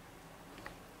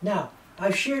 Now,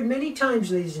 I've shared many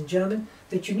times, ladies and gentlemen,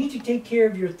 that you need to take care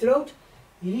of your throat,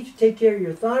 you need to take care of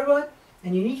your thyroid,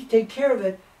 and you need to take care of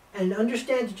it and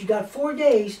understand that you got 4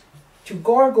 days to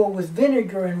gargle with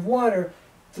vinegar and water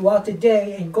throughout the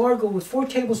day, and gargle with 4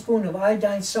 tablespoons of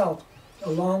iodine salt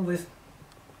along with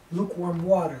lukewarm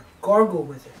water. Gargle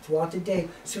with it throughout the day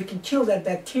so it can kill that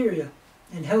bacteria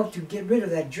and help to get rid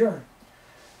of that germ.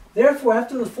 Therefore,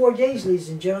 after the 4 days, ladies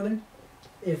and gentlemen,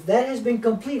 if that has been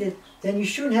completed, then you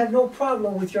shouldn't have no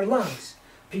problem with your lungs.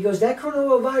 Because that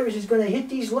coronavirus is going to hit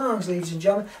these lungs, ladies and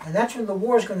gentlemen, and that's when the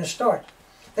war is going to start.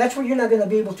 That's where you're not going to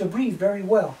be able to breathe very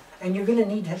well, and you're going to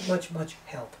need much, much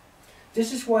help.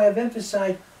 This is why I've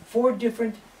emphasized 4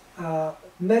 different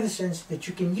medicines that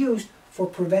you can use for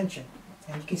prevention.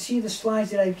 And you can see the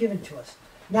slides that I've given to us.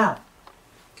 Now,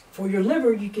 for your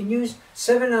liver, you can use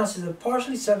 7 ounces of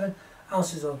parsley, 7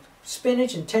 ounces of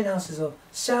spinach, and 10 ounces of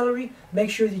celery. Make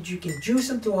sure that you can juice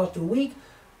them throughout the week.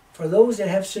 For those that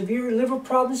have severe liver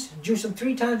problems, juice them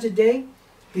 3 times a day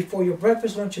before your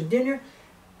breakfast, lunch, and dinner,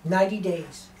 90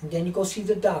 days. And then you go see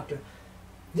the doctor.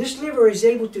 This liver is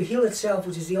able to heal itself,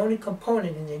 which is the only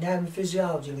component in the anatomy and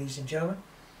physiology, ladies and gentlemen.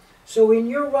 So in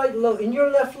your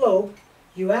left lobe,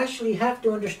 you actually have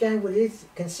to understand what it's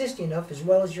consisting of, as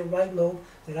well as your right lobe,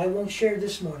 that I won't share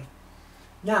this morning.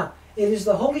 Now, it is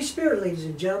the Holy Spirit, ladies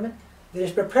and gentlemen, that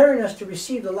is preparing us to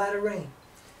receive the latter rain.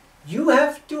 You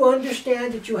have to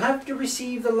understand that you have to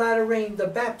receive the latter rain, the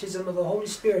baptism of the Holy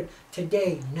Spirit,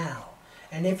 today, now.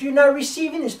 And if you're not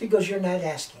receiving, it's because you're not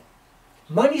asking.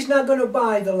 Money's not going to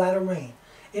buy the latter rain.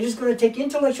 It is going to take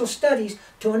intellectual studies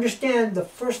to understand the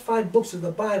first 5 books of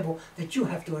the Bible that you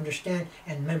have to understand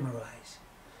and memorize.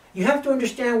 You have to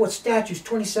understand what statutes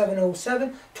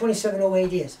 2707,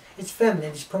 2708 is. It's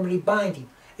feminine, it's permanently binding.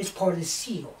 It's part of the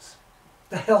seals,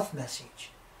 the health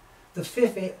message. The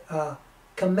 5th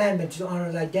commandment to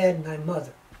honor thy dad and thy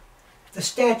mother. The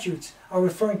statutes are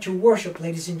referring to worship,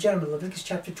 ladies and gentlemen. Leviticus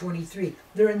chapter 23.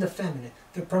 They're in the feminine.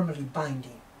 They're permanently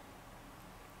binding.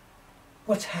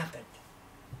 What's happened?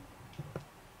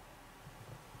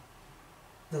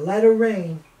 The latter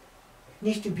rain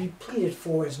needs to be pleaded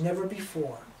for as never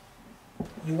before.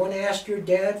 You want to ask your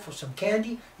dad for some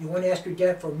candy? You want to ask your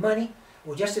dad for money?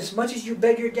 Well, just as much as you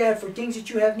beg your dad for things that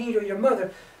you have need, or your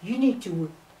mother, you need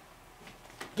to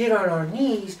get on our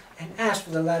knees and ask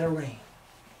for the latter rain.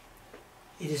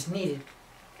 It is needed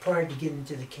prior to getting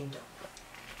into the kingdom.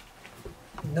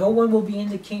 No one will be in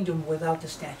the kingdom without the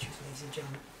statutes, ladies and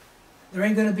gentlemen. There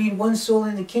ain't going to be one soul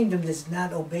in the kingdom that does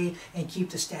not obey and keep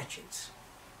the statutes.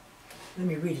 Let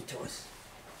me read it to us.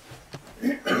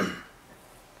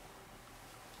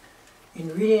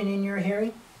 In reading in your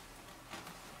hearing,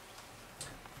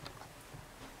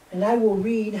 and I will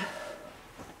read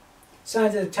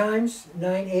Signs of the Times,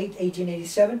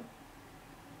 9/8/1887.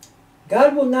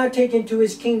 God will not take into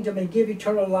his kingdom and give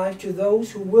eternal life to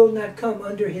those who will not come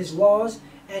under his laws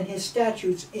and his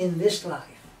statutes in this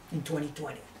life, in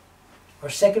 2020. Our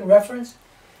second reference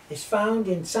is found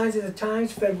in Signs of the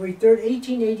Times, February 3rd,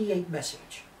 1888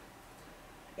 message.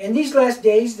 In these last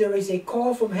days, there is a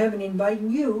call from heaven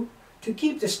inviting you to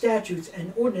keep the statutes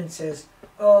and ordinances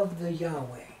of the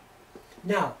Yahweh.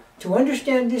 Now, to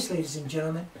understand this, ladies and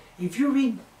gentlemen, if you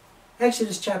read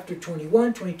Exodus chapter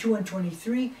 21, 22, and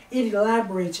 23, it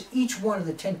elaborates each one of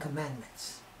the 10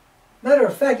 commandments. Matter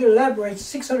of fact, it elaborates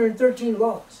 613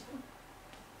 laws.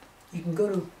 You can go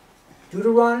to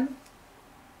Deuteronomy,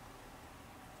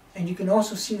 and you can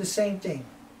also see the same thing.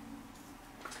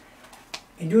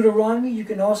 In Deuteronomy, you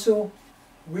can also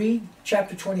read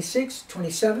chapter 26,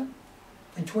 27,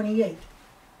 and 28.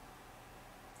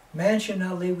 Man shall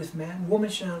not lay with man, woman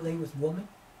shall not lay with woman.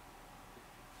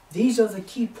 These are the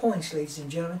key points, ladies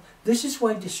and gentlemen. This is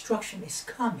why destruction is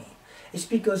coming. It's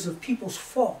because of people's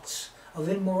faults of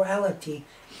immorality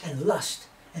and lust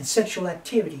and sexual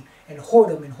activity and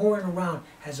whoredom and whoring around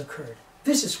has occurred.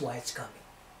 This is why it's coming.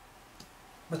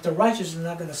 But the righteous are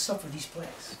not going to suffer these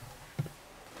plagues.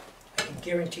 I can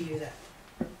guarantee you that.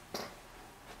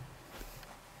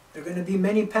 There are going to be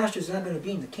many pastors not going to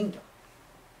be in the kingdom.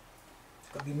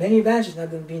 There's going to be many evangelists not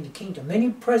going to be in the kingdom. Many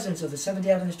presidents of the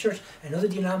Seventh-day Adventist Church and other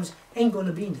denominations ain't going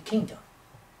to be in the kingdom.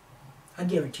 I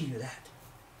guarantee you that.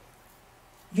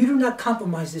 You do not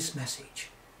compromise this message.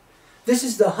 This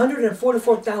is the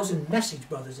 144,000 message,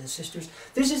 brothers and sisters.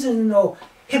 This isn't no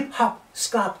hip-hop,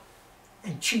 ska,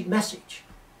 and cheap message.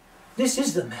 This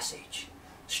is the message.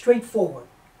 Straightforward,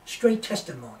 straight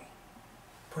testimony,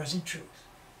 present truth.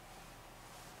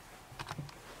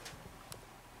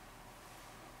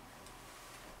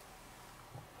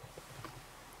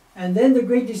 And then the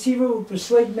great deceiver will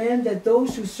persuade men that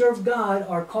those who serve God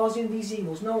are causing these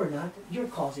evils. No, we're not. You're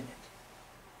causing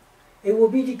it. It will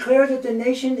be declared that the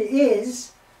nation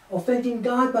is offending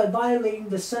God by violating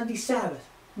the Sunday Sabbath.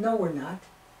 No, we're not.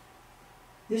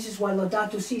 This is why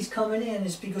Laudato Si is coming in,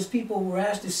 is because people were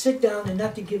asked to sit down and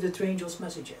not to give the 3 angels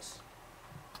messages.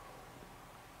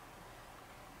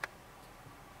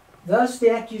 Thus, the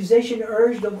accusation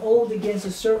urged of old against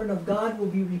a servant of God will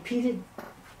be repeated,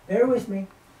 bear with me,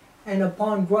 and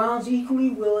upon grounds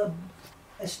equally well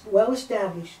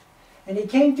established. And it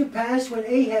came to pass when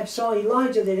Ahab saw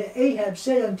Elijah that Ahab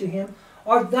said unto him,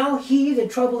 Art thou he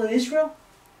that troubled Israel?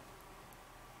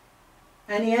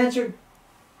 And he answered,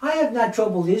 I have not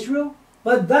troubled Israel,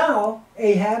 but thou,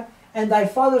 Ahab, and thy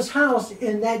father's house,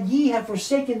 in that ye have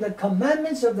forsaken the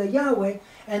commandments of the Yahweh,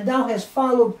 and thou hast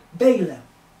followed Balaam.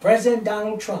 President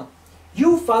Donald Trump.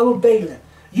 You followed Balaam.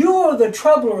 You are the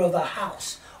troubler of the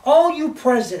house. All you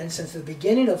presidents since the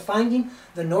beginning of finding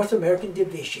the North American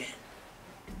division.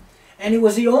 And it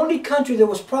was the only country that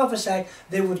was prophesied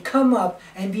that would come up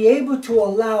and be able to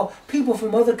allow people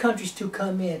from other countries to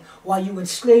come in while you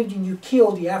enslaved and you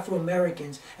killed the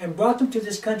Afro-Americans and brought them to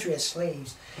this country as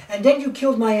slaves. And then you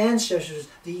killed my ancestors,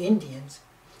 the Indians.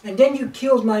 And then you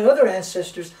killed my other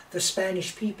ancestors, the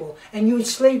Spanish people. And you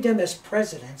enslaved them as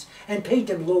presidents and paid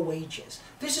them low wages.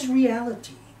 This is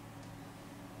reality.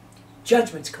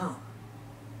 Judgments come.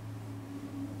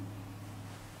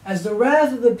 As the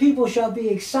wrath of the people shall be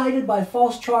excited by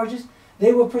false charges,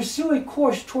 they will pursue a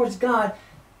course towards God,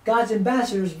 God's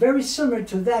ambassadors, very similar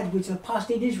to that which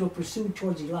apostate Israel pursued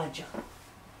towards Elijah.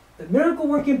 The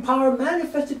miracle-working power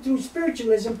manifested through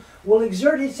spiritualism will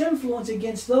exert its influence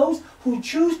against those who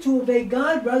choose to obey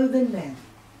God rather than man.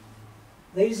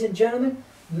 Ladies and gentlemen,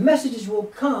 messages will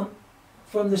come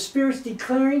from the spirits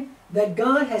declaring that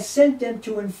God has sent them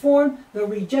to inform the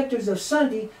rejectors of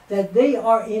Sunday that they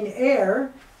are in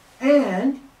error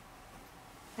and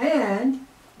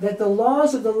that the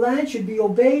laws of the land should be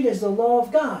obeyed as the law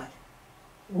of God.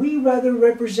 We rather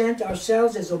represent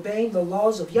ourselves as obeying the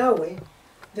laws of Yahweh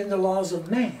than the laws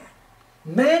of man.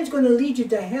 Man's going to lead you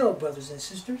to hell, brothers and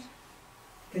sisters.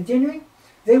 Continuing,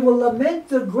 they will lament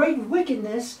the great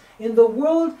wickedness in the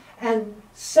world and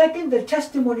second the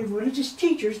testimony of religious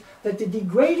teachers that the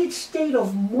degraded state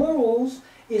of morals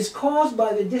is caused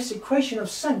by the desecration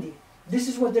of Sunday. This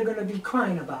is what they're going to be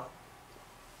crying about.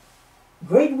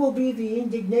 Great will be the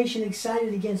indignation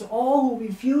excited against all who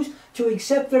refuse to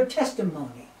accept their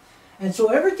testimony. And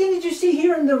so everything that you see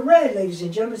here in the red, ladies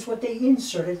and gentlemen, is what they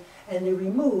inserted, and they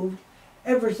removed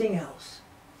everything else.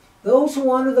 Those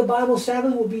who honor the Bible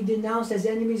Sabbath will be denounced as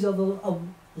enemies of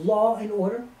law and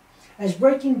order, as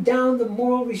breaking down the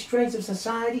moral restraints of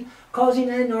society,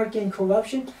 causing anarchy and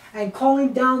corruption, and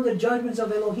calling down the judgments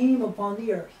of Elohim upon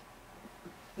the earth.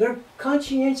 Their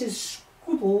conscientious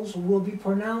scruples will be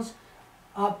pronounced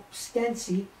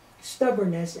obstinacy,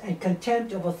 stubbornness, and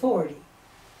contempt of authority.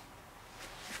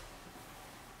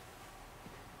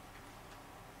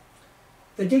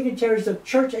 The dignitaries of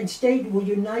church and state will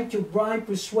unite to bribe,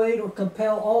 persuade, or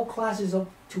compel all classes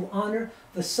to honor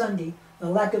the Sunday. The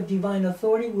lack of divine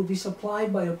authority will be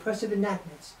supplied by oppressive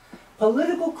enactments.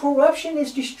 Political corruption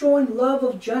is destroying love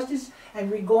of justice and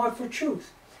regard for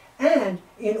truth. And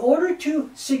in order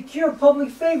to secure public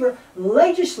favor,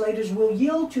 legislators will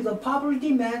yield to the popular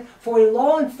demand for a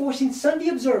law enforcing Sunday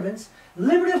observance.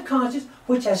 Liberty of conscience,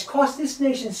 which has cost this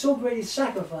nation so great a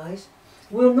sacrifice,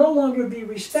 will no longer be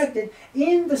respected.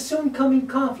 In the soon coming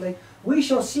conflict, we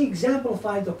shall see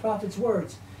exemplified the prophet's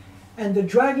words. And the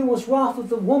dragon was wroth with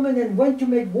the woman and went to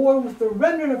make war with the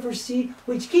remnant of her seed,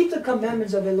 which keep the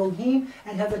commandments of Elohim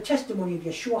and have the testimony of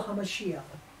Yeshua HaMashiach.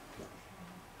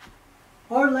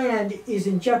 Our land is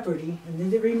in jeopardy,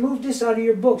 and they removed this out of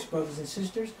your books, brothers and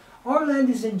sisters. Our land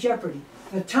is in jeopardy.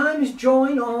 The time is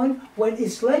drawing on when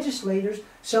its legislators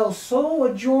shall so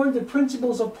adjourn the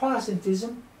principles of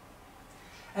Protestantism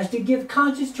as to give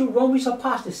conscience to Romish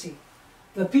apostasy,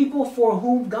 the people for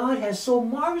whom God has so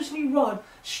marvelously wrought,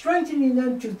 strengthening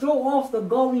them to throw off the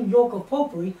galling yoke of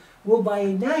popery, will by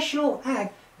a national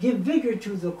act give vigor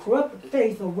to the corrupt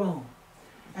faith of Rome,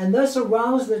 and thus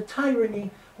arouse the tyranny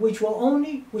which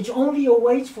only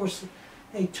awaits for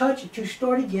a touch to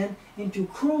start again into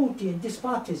cruelty and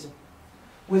despotism.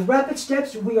 With rapid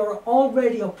steps, we are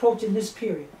already approaching this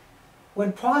period,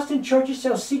 when Protestant churches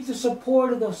shall seek the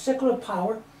support of the secular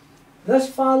power, thus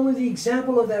following the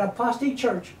example of that apostate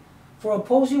church, for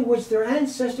opposing which their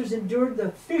ancestors endured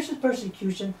the fiercest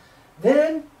persecution.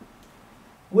 Then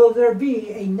will there be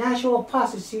a national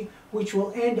apostasy which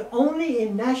will end only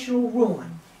in national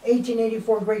ruin.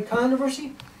 1884 Great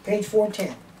Controversy, page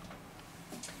 410.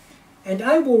 And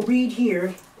I will read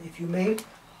here, if you may,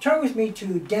 turn with me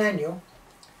to Daniel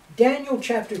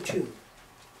chapter 2.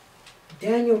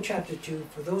 Daniel chapter 2.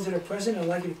 For those that are present, I'd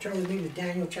like you to turn with me to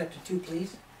Daniel chapter 2,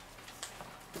 please.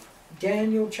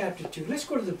 Daniel chapter 2. Let's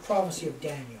go to the prophecy of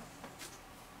Daniel.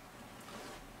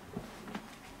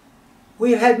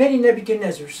 We have had many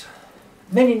Nebuchadnezzars,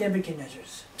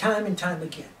 time and time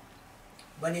again.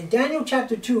 But in Daniel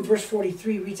chapter 2, verse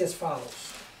 43 reads as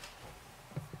follows.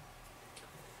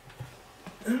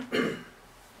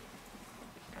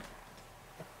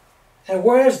 And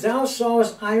whereas thou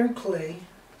sawest iron clay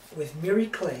with miry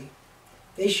clay,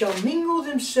 they shall mingle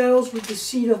themselves with the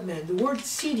seed of men. The word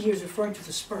seed here is referring to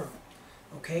the sperm.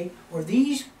 Okay? Or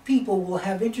these people will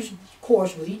have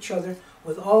intercourse with each other,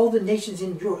 with all the nations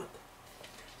in Europe.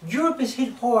 Europe is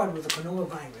hit hard with the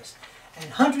coronavirus,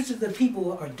 and hundreds of the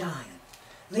people are dying.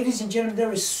 Ladies and gentlemen,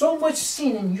 there is so much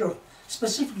sin in Europe,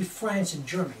 specifically France and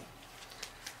Germany.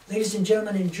 Ladies and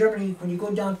gentlemen, in Germany, when you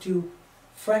go down to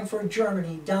Frankfurt,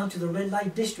 Germany, down to the red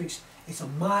light districts, It's a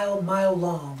mile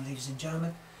long, ladies and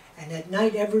gentlemen. And at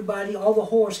night, everybody, all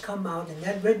the whores come out, and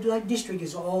that red light district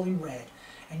is all in red.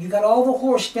 And you got all the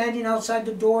whores standing outside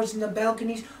the doors and the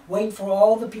balconies, waiting for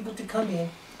all the people to come in,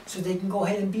 so they can go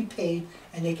ahead and be paid,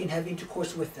 and they can have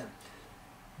intercourse with them,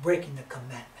 breaking the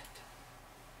commandment.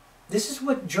 This is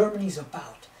what Germany's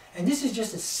about, and this is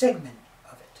just a segment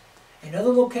of it. In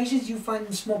other locations, you find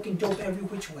them smoking dope every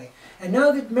which way. And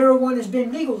now that marijuana has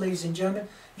been legal, ladies and gentlemen,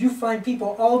 you find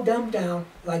people all dumbed down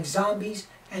like zombies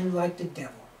and like the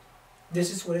devil.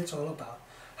 This is what it's all about.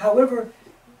 However,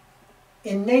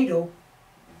 in NATO,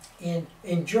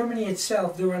 in Germany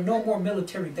itself, there are no more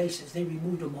military bases. They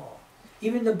removed them all.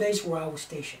 Even the base where I was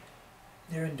stationed.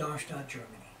 They're in Darmstadt, Germany.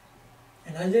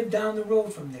 And I live down the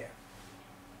road from there.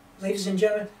 Ladies and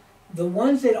gentlemen, the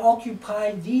ones that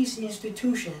occupy these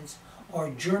institutions are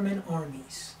German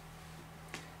armies.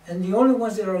 And the only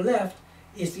ones that are left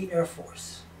is the Air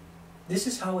Force. This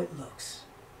is how it looks.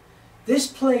 This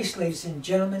place, ladies and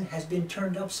gentlemen, has been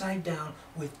turned upside down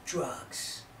with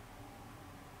drugs.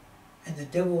 And the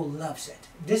devil loves it.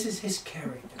 This is his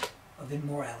character of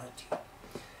immorality.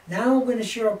 Now I'm going to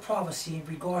share a prophecy in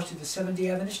regards to the Seventh-day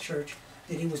Adventist Church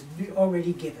that he was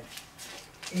already given.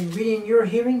 In reading your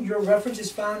hearing, your reference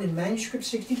is found in manuscript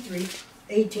 63,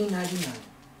 1899.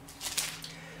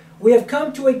 We have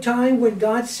come to a time when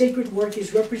God's sacred work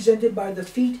is represented by the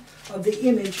feet of the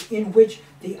image in which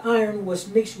the iron was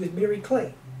mixed with merry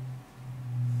clay.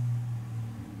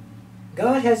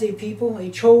 God has a people,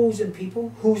 a chosen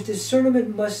people, whose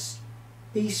discernment must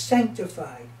be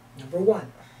sanctified. Number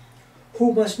one,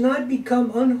 who must not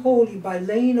become unholy by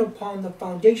laying upon the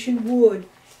foundation wood,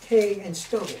 hay, and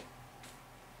stubble.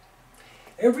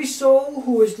 Every soul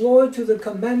who is loyal to the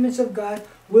commandments of God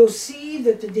will see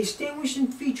that the distinguishing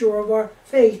feature of our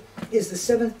faith is the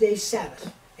seventh-day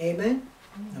Sabbath. Amen?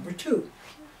 Number two,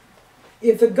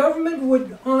 if the government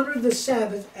would honor the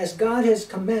Sabbath as God has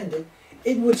commanded,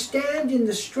 it would stand in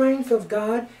the strength of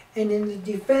God and in the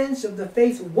defense of the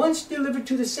faith once delivered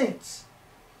to the saints.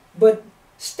 But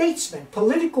statesmen,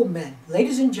 political men,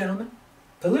 ladies and gentlemen,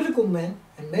 political men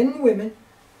and men and women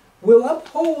will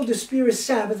uphold the Spirit's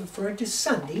Sabbath, referring to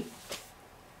Sunday,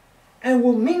 and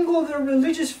will mingle their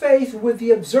religious faith with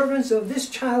the observance of this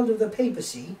child of the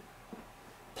papacy,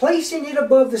 placing it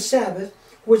above the Sabbath,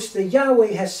 which the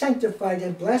Yahweh has sanctified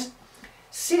and blessed,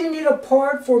 setting it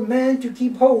apart for man to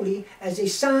keep holy as a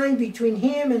sign between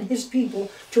him and his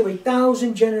people to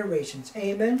 1,000 generations.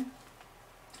 Amen?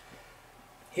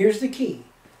 Here's the key.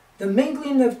 The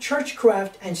mingling of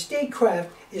churchcraft and statecraft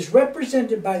is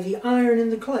represented by the iron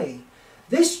and the clay.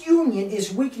 This union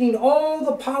is weakening all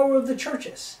the power of the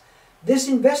churches. This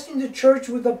investing the church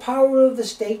with the power of the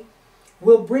state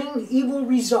will bring evil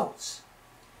results.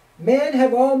 Men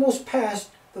have almost passed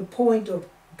the point of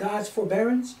God's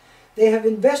forbearance. They have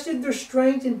invested their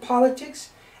strength in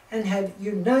politics and have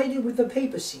united with the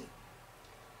papacy.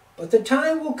 But the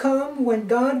time will come when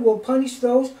God will punish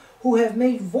those who have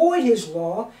made void his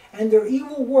law, and their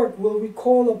evil work will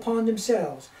recoil upon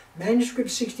themselves.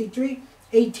 Manuscript 63,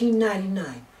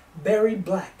 1899. Barry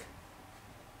Black.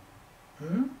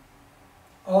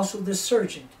 Also the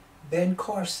surgeon, Ben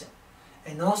Carson.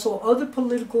 And also other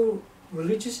political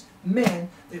religious men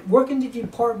that work in the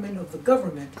department of the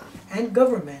government and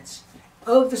governments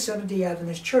of the Seventh-day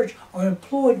Adventist Church are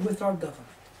employed with our government.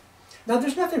 Now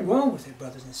there's nothing wrong with it,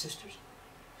 brothers and sisters.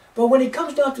 But when it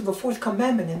comes down to the fourth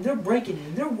commandment and they're breaking it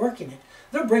and they're working it,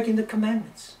 they're breaking the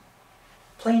commandments.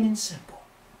 Plain and simple.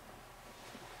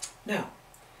 Now,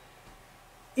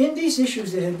 in these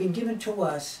issues that have been given to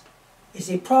us is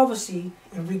a prophecy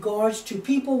in regards to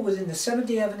people within the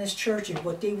Seventh-day Adventist Church and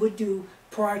what they would do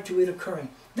prior to it occurring.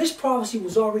 This prophecy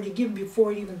was already given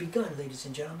before it even begun, ladies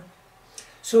and gentlemen.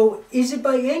 So is it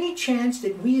by any chance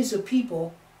that we as a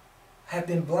people have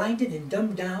been blinded and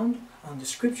dumbed down on the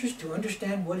scriptures to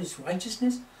understand what is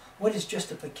righteousness, what is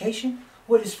justification,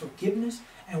 what is forgiveness,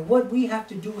 and what we have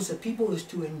to do as a people is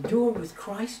to endure with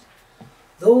Christ?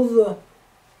 Though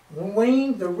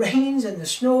the rains and the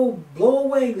snow blow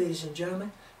away, ladies and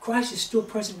gentlemen, Christ is still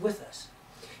present with us.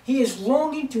 He is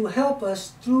longing to help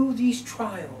us through these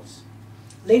trials.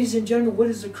 Ladies and gentlemen, what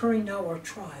is occurring now are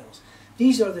trials.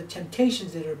 These are the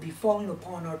temptations that are befalling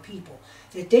upon our people.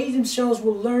 That they themselves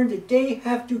will learn that they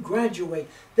have to graduate.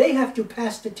 They have to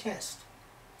pass the test.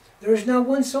 There is not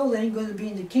one soul that ain't going to be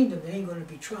in the kingdom that ain't going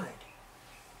to be tried.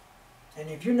 And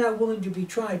if you're not willing to be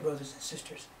tried, brothers and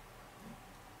sisters,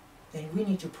 then we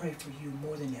need to pray for you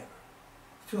more than ever.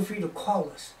 Feel free to call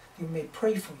us. We may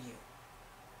pray for you.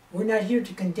 We're not here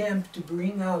to condemn, to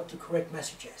bring out the correct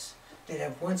messages that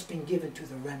have once been given to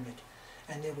the remnant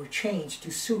and that were changed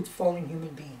to suit fallen human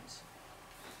beings.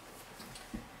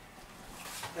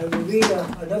 I will read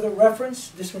another reference.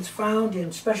 This one's found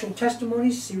in Special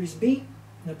Testimonies, Series B,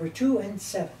 number 2 and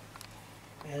 7.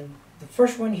 And the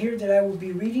first one here that I will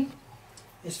be reading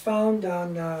is found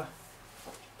on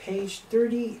page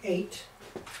 38.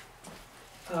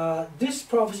 This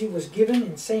prophecy was given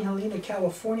in St. Helena,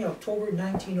 California, October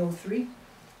 1903.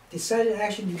 Decided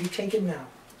action to be taken now.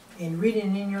 In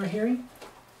reading in your hearing,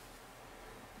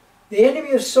 the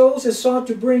enemy of souls has sought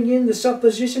to bring in the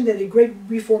supposition that a great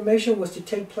reformation was to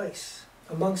take place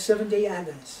among Seventh-day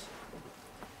Adventists,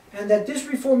 and that this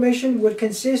reformation would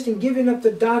consist in giving up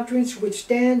the doctrines which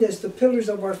stand as the pillars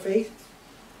of our faith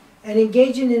and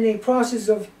engaging in a process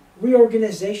of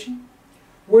reorganization.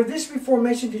 Were this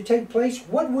reformation to take place,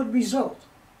 what would result?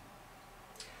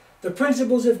 The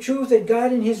principles of truth that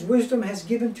God in His wisdom has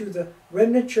given to the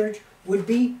remnant church would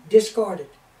be discarded.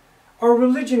 Our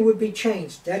religion would be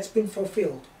changed. That's been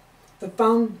fulfilled. The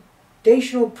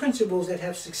foundational principles that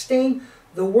have sustained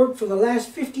the work for the last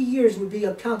 50 years would be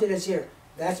accounted as error.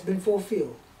 That's been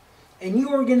fulfilled. A new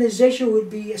organization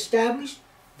would be established.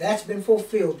 That's been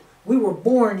fulfilled. We were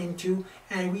born into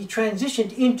and we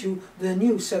transitioned into the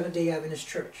new Seventh-day Adventist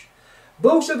Church.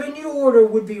 Books of a new order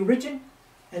would be written,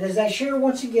 and as I share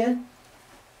once again,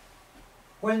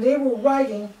 when they were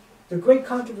writing the Great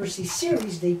Controversy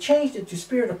series, they changed it to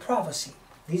Spirit of Prophecy.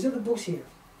 These are the books here.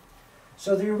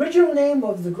 So the original name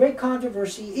of the Great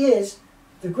Controversy is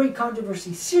the Great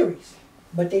Controversy series,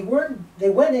 but they went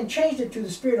and changed it to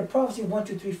the Spirit of Prophecy 1,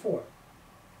 2, 3, 4.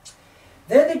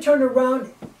 Then they turned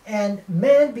around and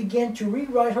man began to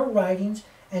rewrite her writings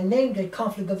and named it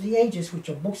Conflict of the Ages, which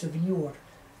are books of a new order.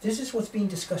 This is what's being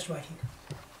discussed right here.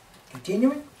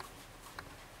 Continuing.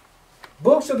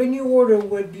 Books of a new order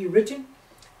would be written.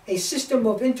 A system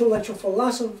of intellectual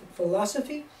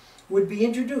philosophy would be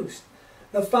introduced.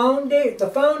 The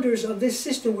founders of this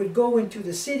system would go into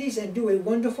the cities and do a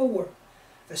wonderful work.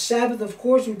 The Sabbath, of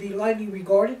course, would be lightly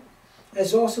regarded,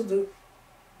 as also the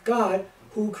God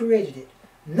who created it.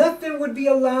 Nothing would be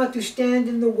allowed to stand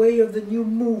in the way of the new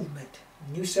movement,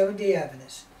 New Seventh-day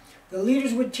Adventists. The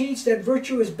leaders would teach that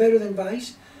virtue is better than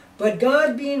vice, but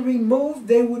God being removed,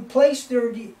 they would place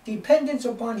their dependence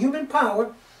upon human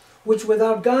power, which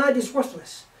without God is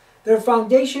worthless. Their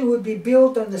foundation would be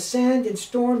built on the sand and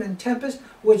storm and tempest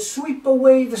would sweep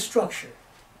away the structure.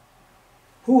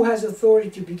 Who has authority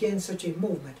to begin such a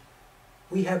movement?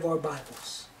 We have our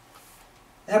Bibles.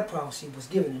 That prophecy was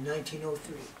given in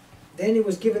 1903. Then it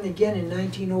was given again in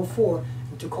 1904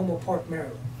 in Tacoma Park,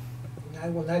 Maryland. And I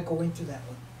will not go into that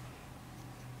one.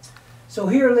 So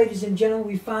here, ladies and gentlemen,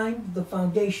 we find the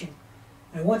foundation.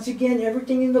 And once again,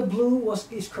 everything in the blue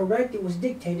is correct. It was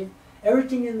dictated.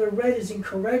 Everything in the red is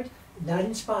incorrect, not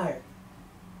inspired.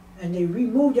 And they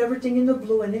removed everything in the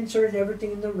blue and inserted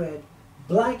everything in the red.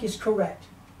 Black is correct.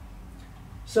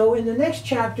 So in the next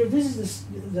chapter, this is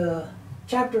the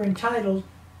chapter entitled,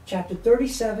 chapter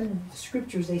 37, the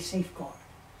Scriptures they safeguard.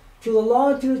 To the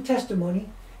law and to the testimony,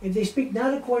 if they speak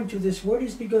not according to this word,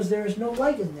 it's because there is no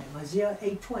light in them. Isaiah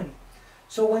 8:20.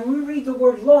 So when we read the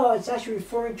word law, it's actually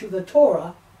referring to the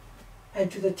Torah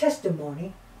and to the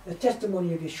testimony of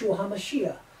Yeshua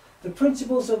HaMashiach. The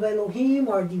principles of Elohim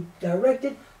are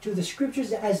directed to the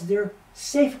Scriptures as their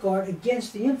safeguard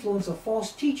against the influence of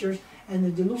false teachers and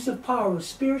the delusive power of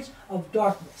spirits of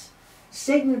darkness.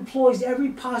 Satan employs every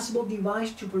possible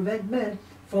device to prevent men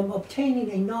from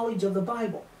obtaining a knowledge of the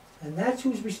Bible. And that's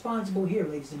who's responsible here,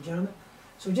 ladies and gentlemen.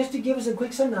 So just to give us a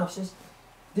quick synopsis,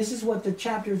 this is what the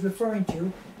chapter is referring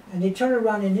to, and they turn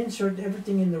around and insert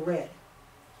everything in the red.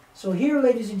 So here,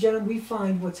 ladies and gentlemen, we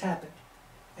find what's happened.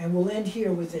 And we'll end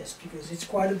here with this, because it's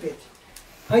quite a bit.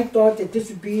 I thought that this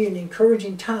would be an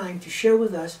encouraging time to share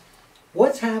with us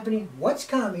what's happening, what's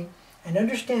coming, and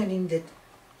understanding that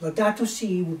Laudato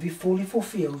Si will be fully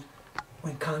fulfilled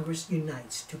when Congress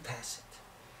unites to pass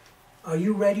it. Are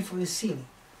you ready for the sealing?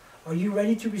 Are you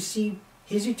ready to receive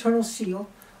His eternal seal?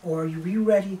 Or are you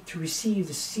ready to receive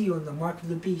the seal and the mark of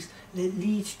the beast that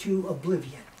leads to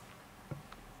oblivion?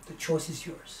 The choice is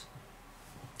yours.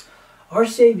 Our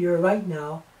Savior right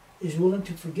now is willing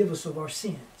to forgive us of our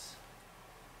sins.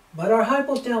 But our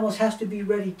hypothalamus has to be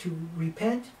ready to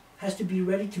repent, has to be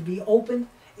ready to be open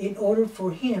in order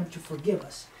for Him to forgive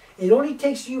us. It only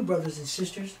takes you, brothers and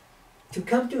sisters, to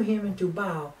come to Him and to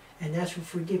bow and ask for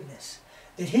forgiveness,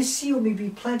 that His seal may be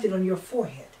planted on your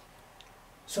forehead.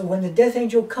 So when the death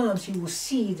angel comes, he will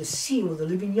see the seal of the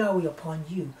living Yahweh upon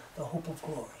you, the hope of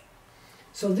glory.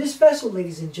 So this vessel,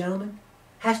 ladies and gentlemen,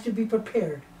 has to be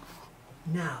prepared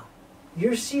now.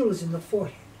 Your seal is in the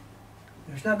forehead.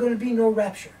 There's not going to be no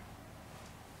rapture.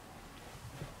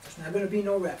 There's not going to be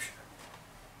no rapture.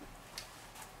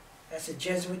 That's a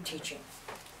Jesuit teaching.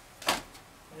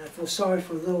 And I feel sorry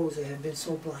for those that have been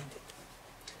so blinded.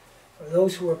 For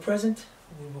those who are present,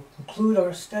 we will conclude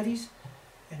our studies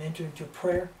and enter into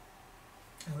prayer.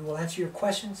 And we will answer your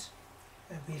questions.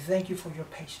 And we thank you for your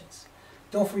patience.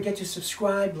 Don't forget to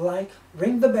subscribe, like,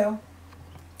 ring the bell,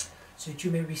 so that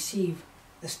you may receive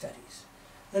the studies.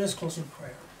 Let us close in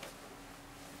prayer.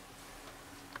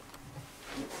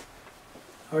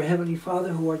 Our Heavenly Father,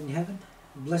 who art in heaven,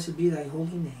 blessed be thy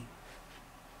holy name.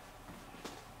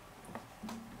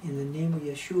 In the name of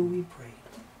Yeshua we pray.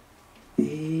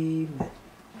 Amen.